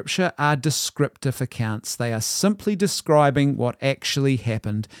in Scripture are descriptive accounts. They are simply describing what actually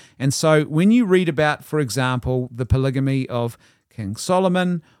happened. And so when you read about, for example, the polygamy of King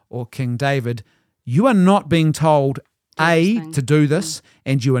Solomon or King David, you are not being told, to do this,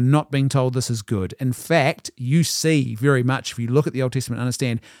 and you are not being told this is good. In fact, you see very much, if you look at the Old Testament and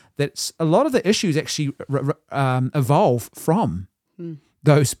understand, that a lot of the issues actually evolve from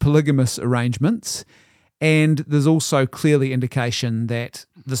those polygamous arrangements. And there's also clearly indication that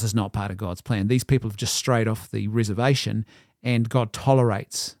this is not part of God's plan. These people have just strayed off the reservation, and God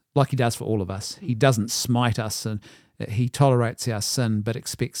tolerates, like he does for all of us. He doesn't smite us, and he tolerates our sin, but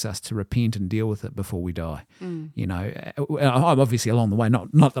expects us to repent and deal with it before we die. I'm obviously along the way,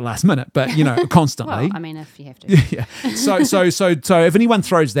 not the last minute, but constantly. Well, I mean, if you have to. Yeah. So if anyone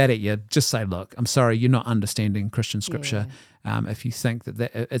throws that at you, just say, look, I'm sorry, you're not understanding Christian Scripture. If you think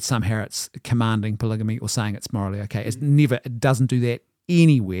that it's commanding polygamy or saying it's morally okay, it doesn't do that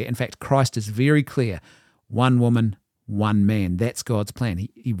anywhere. In fact, Christ is very clear: one woman, one man. That's God's plan.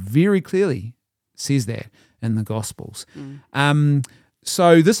 He very clearly says that in the Gospels.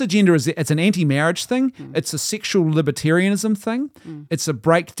 So this agenda it's an anti-marriage thing. It's a sexual libertarianism thing. It's a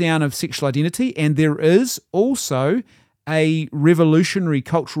breakdown of sexual identity, and there is also a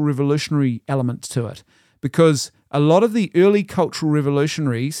cultural revolutionary element to it, because a lot of the early cultural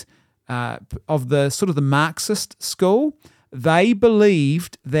revolutionaries of the sort of the Marxist school, they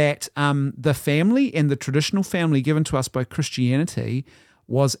believed that the family and the traditional family given to us by Christianity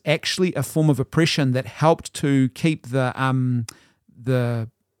was actually a form of oppression that helped to keep the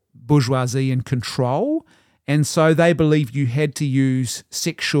bourgeoisie in control. And so they believed you had to use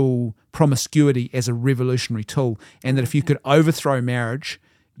sexual promiscuity as a revolutionary tool, and that if you could overthrow marriage,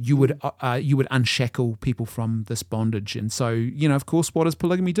 you would unshackle people from this bondage. And so, of course, what does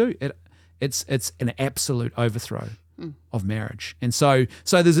polygamy do? It's an absolute overthrow of marriage. And so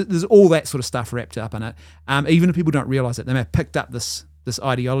there's all that sort of stuff wrapped up in it. Even if people don't realize it, they may have picked up this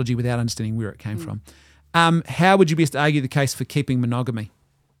ideology without understanding where it came from. How would you best argue the case for keeping monogamy?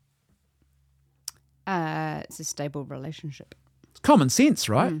 It's a stable relationship. It's common sense,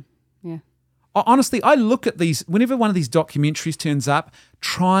 right? Yeah. Honestly, I look at these, whenever one of these documentaries turns up,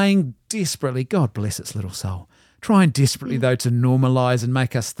 trying desperately, God bless its little soul, trying desperately, though, to normalize and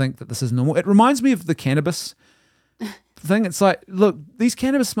make us think that this is normal. It reminds me of the cannabis thing. It's like, look, these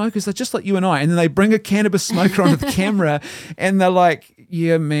cannabis smokers are just like you and I, and then they bring a cannabis smoker onto the camera, and they're like,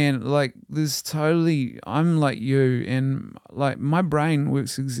 yeah, man, like I'm like you, and like my brain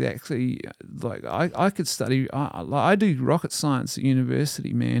works exactly like I could study. I do rocket science at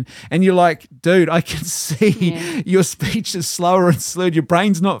university, man. And you're like, dude, I can see your speech is slower and slurred. Your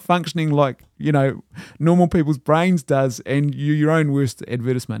brain's not functioning like normal people's brains does, and you're your own worst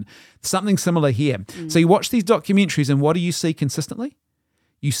advertisement. Something similar here. So you watch these documentaries, and what do you see consistently?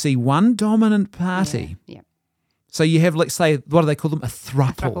 You see one dominant party. Yeah. So you have, let's say, what do they call them? A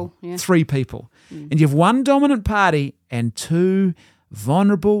throuple. Yeah. 3 people. And you have one dominant party and 2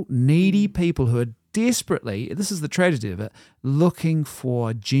 vulnerable, needy people who are desperately, this is the tragedy of it, looking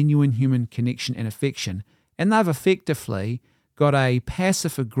for genuine human connection and affection. And they've effectively got a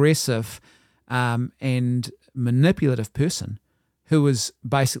passive-aggressive and manipulative person who is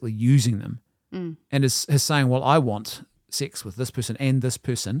basically using them and is saying, well, I want sex with this person and this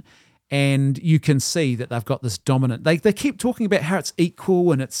person. And you can see that they've got this dominant. They keep talking about how it's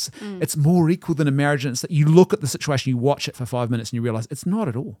equal and it's more equal than a marriage. And it's that you look at the situation, you watch it for 5 minutes, and you realize it's not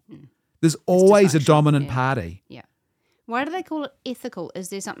at all. There's always a dominant party. Yeah. Why do they call it ethical? Is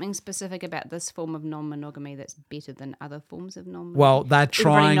there something specific about this form of non-monogamy that's better than other forms of non-monogamy? Well, they're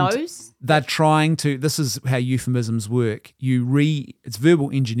trying. Everybody knows. They're trying to. This is how euphemisms work. It's verbal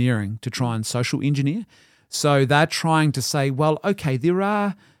engineering to try and social engineer. So they're trying to say, well, okay,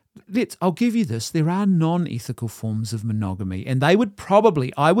 I'll give you this. There are non-ethical forms of monogamy, and they would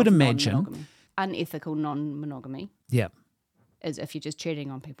probably, I would imagine, non-monogamy? Unethical non-monogamy. Yeah. Is if you're just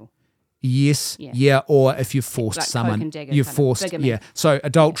cheating on people. Yes, yeah, or if you've forced like someone, you've forced, So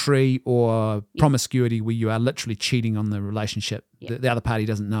adultery or promiscuity, where you are literally cheating on the relationship, the other party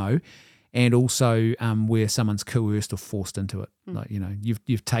doesn't know, and also where someone's coerced or forced into it. Like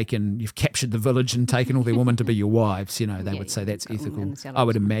you've captured the village and taken all their women to be your wives. They would say that's ethical. I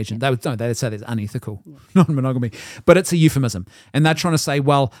would imagine they'd say that's unethical, non-monogamy, but it's a euphemism, and they're trying to say,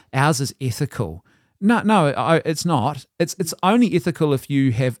 well, ours is ethical. No, it's not. It's only ethical if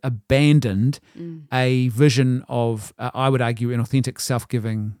you have abandoned a vision of, I would argue, an authentic,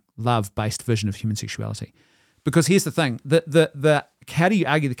 self-giving, love-based vision of human sexuality. Because here's the thing: how do you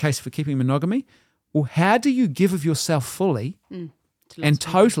argue the case for keeping monogamy? Well, how do you give of yourself fully and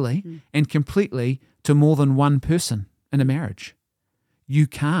totally and completely to more than one person in a marriage? You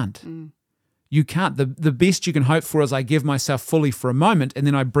can't. You can't. The best you can hope for is I give myself fully for a moment and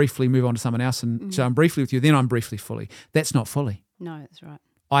then I briefly move on to someone else and so I'm briefly with you, then I'm briefly fully. That's not fully. No, that's right.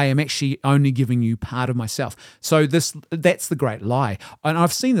 I am actually only giving you part of myself. So that's the great lie. And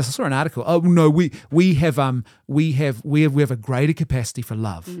I've seen this. I saw an article. Oh no, we have a greater capacity for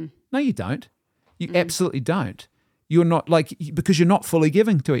love. No, you don't. You absolutely don't. You're not because you're not fully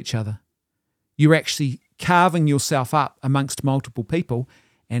giving to each other. You're actually carving yourself up amongst multiple people.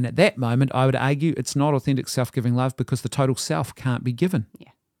 And at that moment, I would argue it's not authentic self-giving love because the total self can't be given. Yeah,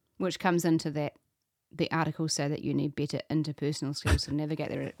 which comes into that. The articles say that you need better interpersonal skills to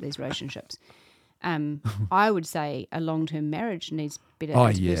navigate these relationships. I would say a long-term marriage needs better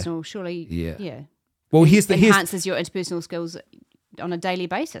interpersonal. Surely, yeah. Well, enhances your interpersonal skills on a daily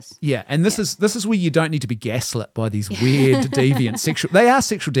basis. Yeah, and this is where you don't need to be gaslit by these weird deviant sexual. They are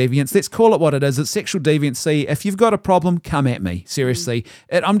sexual deviants. Let's call it what it is. It's sexual deviancy. If you've got a problem, come at me. Seriously,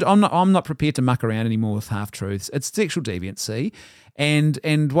 I'm not prepared to muck around anymore with half truths. It's sexual deviancy.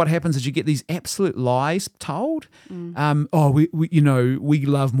 And what happens is you get these absolute lies told. We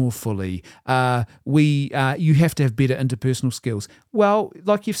love more fully. You have to have better interpersonal skills. Well,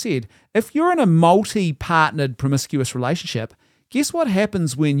 like you've said, if you're in a multi-partnered promiscuous relationship, guess what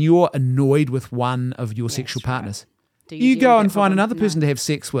happens when you're annoyed with one of your sexual partners? Right. You go and find another person to have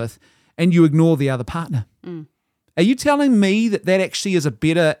sex with, and you ignore the other partner. Are you telling me that actually is a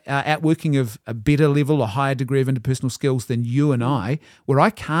better outworking of a better level, a higher degree of interpersonal skills than you and I, where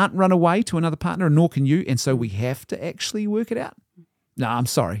I can't run away to another partner and nor can you, and so we have to actually work it out? No, I'm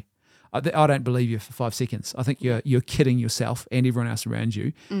sorry. I don't believe you for 5 seconds. I think you're kidding yourself and everyone else around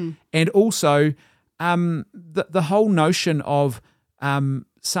you. And also the whole notion of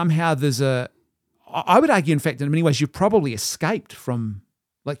somehow there's I would argue, in fact, in many ways, you've probably escaped from.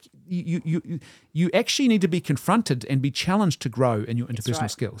 Like you actually need to be confronted and be challenged to grow in your interpersonal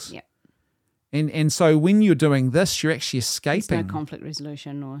skills. Yeah. And so when you're doing this, you're actually escaping. There's no conflict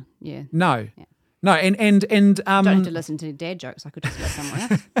resolution or No. Yeah. No, and don't have to listen to dad jokes. I could just go somewhere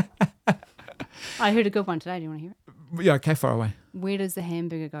else. I heard a good one today. Do you want to hear it? Yeah, okay, far away. Where does the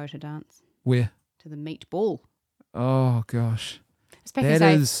hamburger go to dance? Where? To the meatball. Oh gosh. That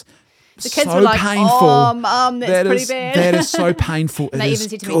is the kids so were like, painful. "Oh, Mum, that's pretty bad." That is so painful. And they even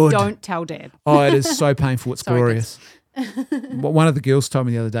said to me, "Don't tell Dad." Oh, it is so painful. It's Sorry, glorious. One of the girls told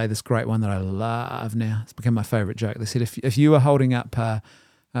me the other day this great one that I love now. It's become my favourite joke. They said, if you were holding up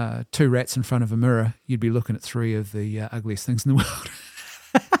 2 rats in front of a mirror, you'd be looking at 3 of the ugliest things in the world.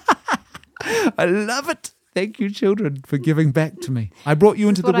 I love it. Thank you, children, for giving back to me. I brought you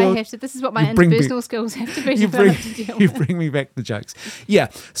into the world. This is what my interpersonal skills have to be developed to deal with. You bring me back the jokes. Yeah.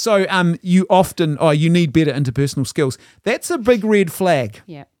 So you often, you need better interpersonal skills. That's a big red flag.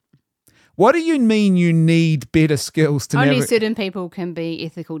 Yeah. What do you mean you need better skills to Only certain people can be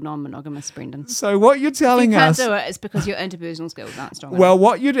ethical non-monogamous, Brendan. So what you're telling us... If you can't do it, it's because your interpersonal skills aren't strong Well, enough.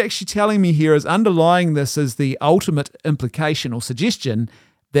 what you're actually telling me here is underlying this is the ultimate implication or suggestion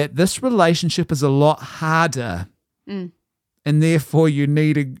that this relationship is a lot harder, and therefore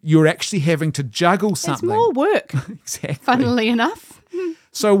you're actually having to juggle something. It's more work, exactly. Funnily enough.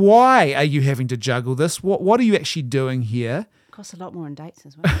 So why are you having to juggle this? What are you actually doing here? It costs a lot more on dates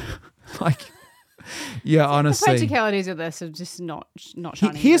as well. Honestly, the practicalities of this are just not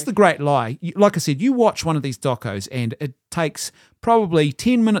shining. Here's the great lie. Like I said, you watch one of these docos, and it takes probably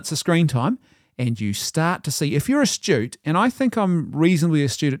 10 minutes of screen time. And you start to see, if you're astute, and I think I'm reasonably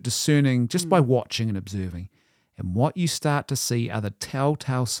astute at discerning just by watching and observing, And what you start to see are the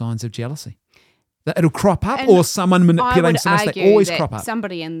telltale signs of jealousy. That it'll crop up, or someone manipulating someone else. They always crop up.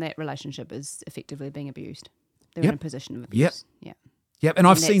 Somebody in that relationship is effectively being abused. They're in a position of abuse. Yep, and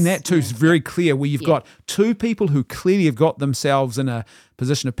I've seen that too. It's very clear where you've got two people who clearly have got themselves in a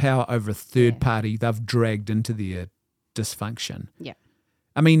position of power over a third party they've dragged into their dysfunction. Yeah.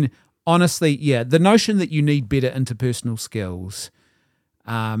 I mean, honestly, the notion that you need better interpersonal skills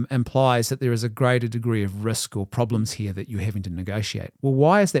implies that there is a greater degree of risk or problems here that you're having to negotiate. Well,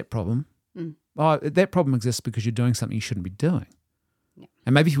 why is that problem? Oh, that problem exists because you're doing something you shouldn't be doing. Yeah.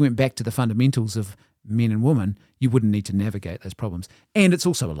 And maybe if you went back to the fundamentals of men and women, you wouldn't need to navigate those problems. And it's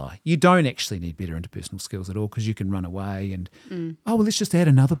also a lie. You don't actually need better interpersonal skills at all because you can run away and, let's just add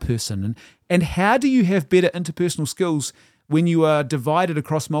another person. And how do you have better interpersonal skills when you are divided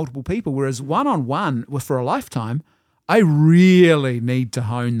across multiple people? Whereas one-on-one for a lifetime, I really need to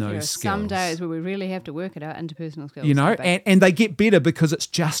hone those skills. Some days where we really have to work at our interpersonal skills. You know, and they get better because it's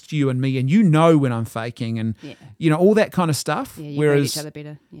just you and me, and you know when I'm faking and, all that kind of stuff. Yeah, whereas each other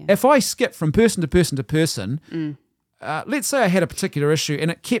better. Yeah. If I skip from person to person to person, let's say I had a particular issue and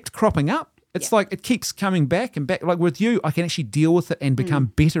it kept cropping up. It's like it keeps coming back and back. Like with you, I can actually deal with it and become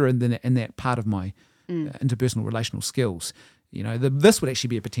better in that part of my interpersonal relational skills. You know, this would actually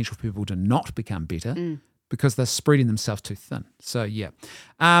be a potential for people to not become better. Because they're spreading themselves too thin. So,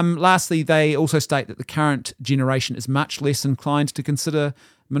 lastly, they also state that the current generation is much less inclined to consider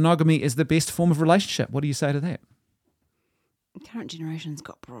monogamy as the best form of relationship. What do you say to that? The current generation's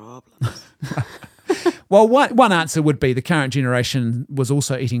got problems. Well, one answer would be the current generation was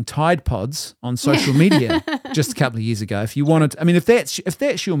also eating Tide Pods on social media just a couple of years ago. If you wanted, if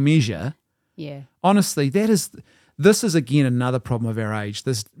that's your measure, honestly, this is again another problem of our age.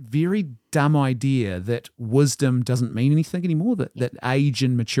 This very dumb idea that wisdom doesn't mean anything anymore. That age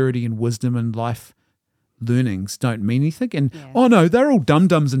and maturity and wisdom and life learnings don't mean anything. And oh no, they're all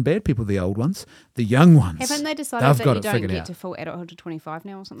dum-dums and bad people, the old ones. The young ones, haven't they decided that you don't get to full adulthood to 25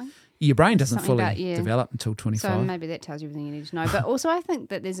 now or something? Your brain doesn't fully develop until 25. So maybe that tells you everything you need to know. But also I think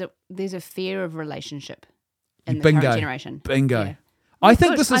that there's a fear of relationship in the current generation. Bingo. Yeah. I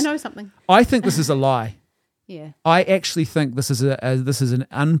know something. I think this is a lie. Yeah. I actually think this is an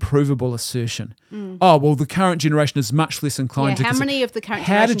unprovable assertion. Oh, well, the current generation is much less inclined to... How many of the current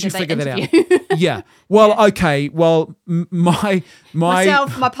generation did you figure that out? Yeah. Well, okay. Well,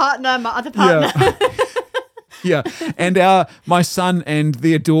 myself, my partner, my other partner. Yeah. And my son and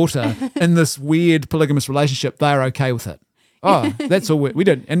their daughter in this weird polygamous relationship, they're okay with it. Oh, that's all we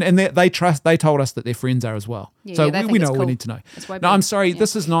did. And they told us that their friends are as well. Yeah, so we know all we need to know. No, I'm sorry,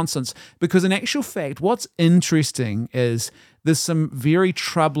 this is nonsense. Because in actual fact, what's interesting is there's some very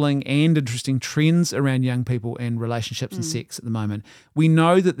troubling and interesting trends around young people and relationships and sex at the moment. We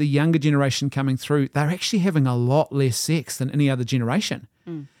know that the younger generation coming through, they're actually having a lot less sex than any other generation.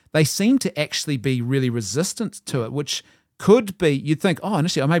 They seem to actually be really resistant to it, which could be, you'd think,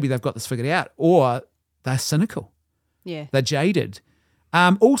 initially, maybe they've got this figured out, or they're cynical. Yeah. They're jaded.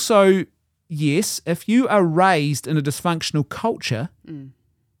 Also, yes, if you are raised in a dysfunctional culture,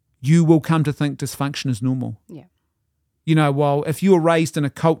 you will come to think dysfunction is normal. Yeah. You know, while if you were raised in a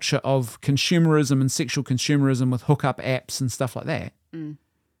culture of consumerism and sexual consumerism with hookup apps and stuff like that,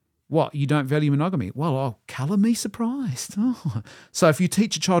 what, you don't value monogamy? Well, colour me surprised. So if you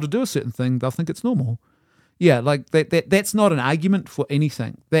teach a child to do a certain thing, they'll think it's normal. Yeah, like that's not an argument for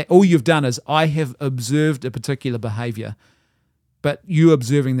anything. That all you've done is I have observed a particular behaviour, but you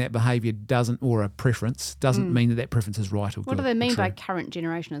observing that behaviour or a preference doesn't mean that preference is right or good. What do they mean by current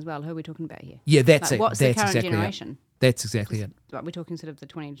generation as well? Who are we talking about here? Yeah, that's it. What's that's the current exactly generation? It. That's exactly it. Like we're talking sort of the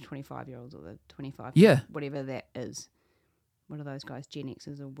 20 to 25-year-olds or the 25, whatever that is. What are those guys, Gen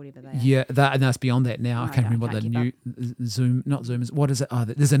Xers or whatever they are? Yeah, and that's beyond that now. I can't remember what the new not Zoom is. What is it? Oh,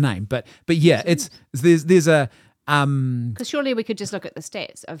 there's a name, but yeah, there's a because surely we could just look at the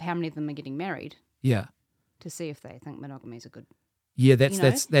stats of how many of them are getting married. Yeah. To see if they think monogamy is a good. Yeah,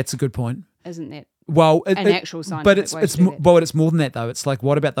 that's a good point. Isn't that an actual sign? But it's more than that though. It's like,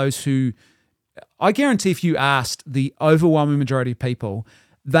 what about those who? I guarantee if you asked the overwhelming majority of people,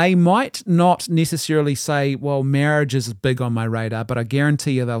 they might not necessarily say, well, marriage is big on my radar, but I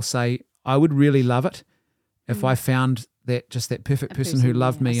guarantee you they'll say, I would really love it if I found that perfect person who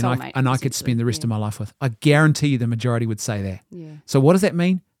loved me and I could spend the rest of my life with. I guarantee you the majority would say that. Yeah. So what does that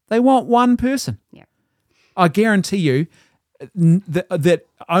mean? They want one person. Yeah. I guarantee you that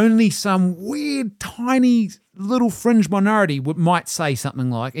only some weird, tiny, little fringe minority might say something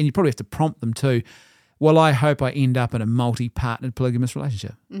like, and you probably have to prompt them too, well, I hope I end up in a multi-partnered polygamous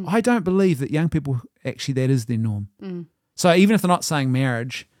relationship. I don't believe that young people, actually, that is their norm. So even if they're not saying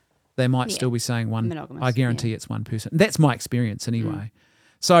marriage, they might still be saying one. Monogamous, I guarantee it's one person. That's my experience anyway.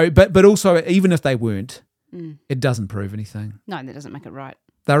 So, but also, even if they weren't, it doesn't prove anything. No, that doesn't make it right.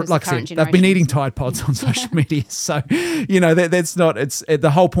 They're, like I said, they've been eating Tide Pods on social media. So, that's not, it's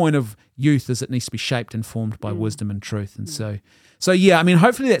the whole point of youth is it needs to be shaped and formed by wisdom and truth. And so yeah, I mean,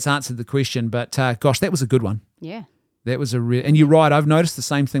 hopefully that's answered the question, but gosh, that was a good one. Yeah. That was and you're right, I've noticed the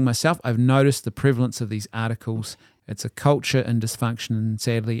same thing myself. I've noticed the prevalence of these articles. It's a culture in dysfunction,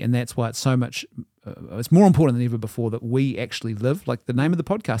 sadly, and that's why it's so much, it's more important than ever before that we actually live, like the name of the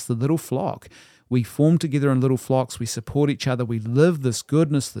podcast, The Little Flock. We form together in little flocks. We support each other. We live this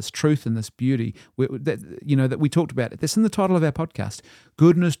goodness, this truth, and this beauty that we talked about. That's in the title of our podcast: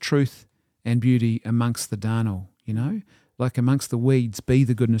 goodness, truth, and beauty amongst the darnel. Like amongst the weeds, be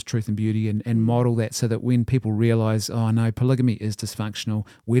the goodness, truth, and beauty, and model that so that when people realize, oh no, polygamy is dysfunctional,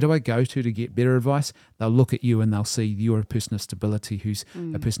 where do I go to get better advice? They'll look at you and they'll see you're a person of stability who's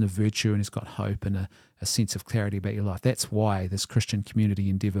a person of virtue and has got hope and a sense of clarity about your life. That's why this Christian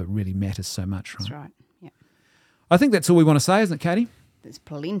community endeavour really matters so much, right? That's right, yeah. I think that's all we want to say, isn't it, Katie? There's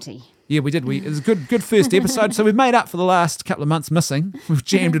plenty. Yeah, we did. It was a good first episode. So we've made up for the last couple of months missing. We've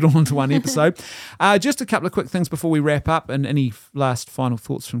jammed it all into one episode. Just a couple of quick things before we wrap up, and any last final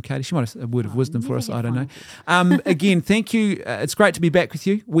thoughts from Katie. She might have a word of wisdom for us. I don't know. Again, thank you. It's great to be back with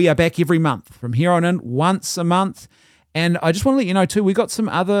you. We are back every month from here on in, once a month. And I just want to let you know too, we got some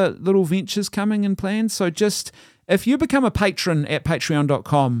other little ventures coming and planned. So just if you become a patron at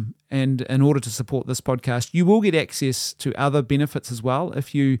patreon.com, and in order to support this podcast, you will get access to other benefits as well.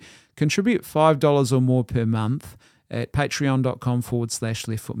 If you contribute $5 or more per month at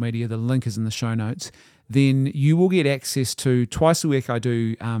patreon.com/leftfootmedia, the link is in the show notes, then you will get access to twice a week. I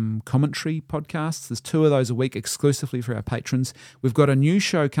do commentary podcasts. There's 2 of those a week exclusively for our patrons. We've got a new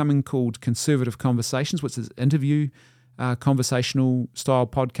show coming called Conservative Conversations, which is interview conversational style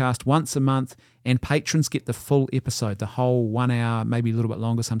podcast once a month, and patrons get the full episode, the whole 1 hour, maybe a little bit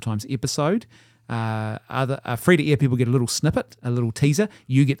longer sometimes episode. Free to air people get a little snippet, a little teaser.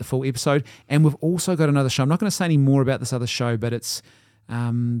 You get the full episode, and we've also got another show. I'm not going to say any more about this other show, but it's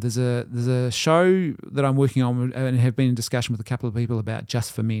there's a show that I'm working on and have been in discussion with a couple of people about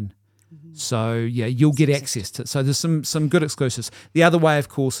just for men. So yeah, you'll get access to. So there's some good exclusives. The other way, of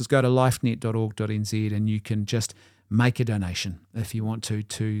course, is go to lifenet.org.nz and you can just make a donation if you want to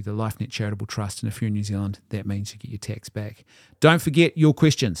the LifeNet Charitable Trust. And if you're in New Zealand, that means you get your tax back. Don't forget your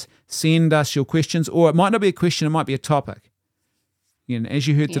questions. Send us your questions, or it might not be a question, it might be a topic. As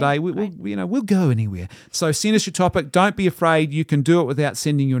you heard today, we'll go anywhere. So send us your topic. Don't be afraid. You can do it without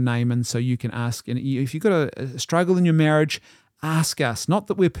sending your name in, so you can ask. And if you've got a struggle in your marriage, ask us. Not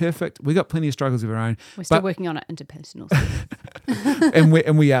that we're perfect. We've got plenty of struggles of our own. We're still working on it interpersonal. and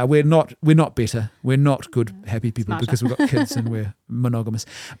we are. We're not better. We're not good, happy people because we've got kids and we're monogamous.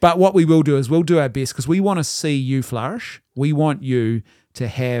 But what we will do is we'll do our best because we want to see you flourish. We want you to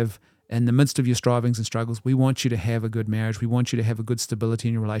have, in the midst of your strivings and struggles, we want you to have a good marriage. We want you to have a good stability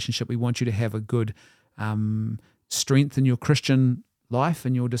in your relationship. We want you to have a good strength in your Christian life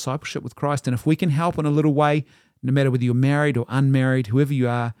and your discipleship with Christ. And if we can help in a little way, no matter whether you're married or unmarried, whoever you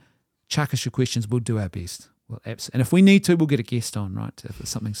are, chuck us your questions. We'll do our best. And if we need to, we'll get a guest on, right, if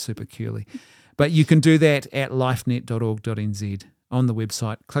it's something super curly. But you can do that at lifenet.org.nz on the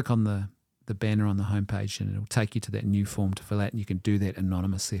website. Click on the banner on the homepage and it'll take you to that new form to fill out, and you can do that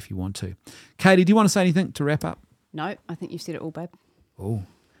anonymously if you want to. Katie, do you want to say anything to wrap up? No, I think you've said it all, babe. Oh,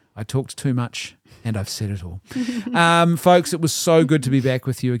 I talked too much and I've said it all. Folks, it was so good to be back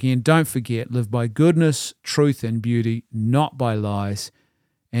with you again. Don't forget, live by goodness, truth, and beauty, not by lies.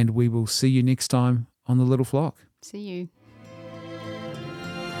 And we will see you next time on The Little Flock. See you.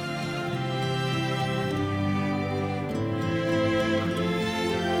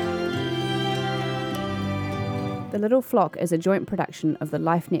 The Little Flock is a joint production of the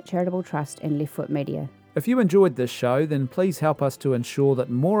LifeNet Charitable Trust and Left Foot Media. If you enjoyed this show, then please help us to ensure that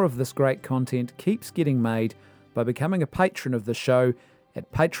more of this great content keeps getting made by becoming a patron of the show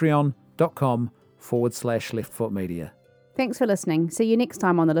at patreon.com/leftfootmedia. Thanks for listening. See you next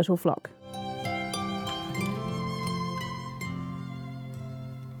time on The Little Flock.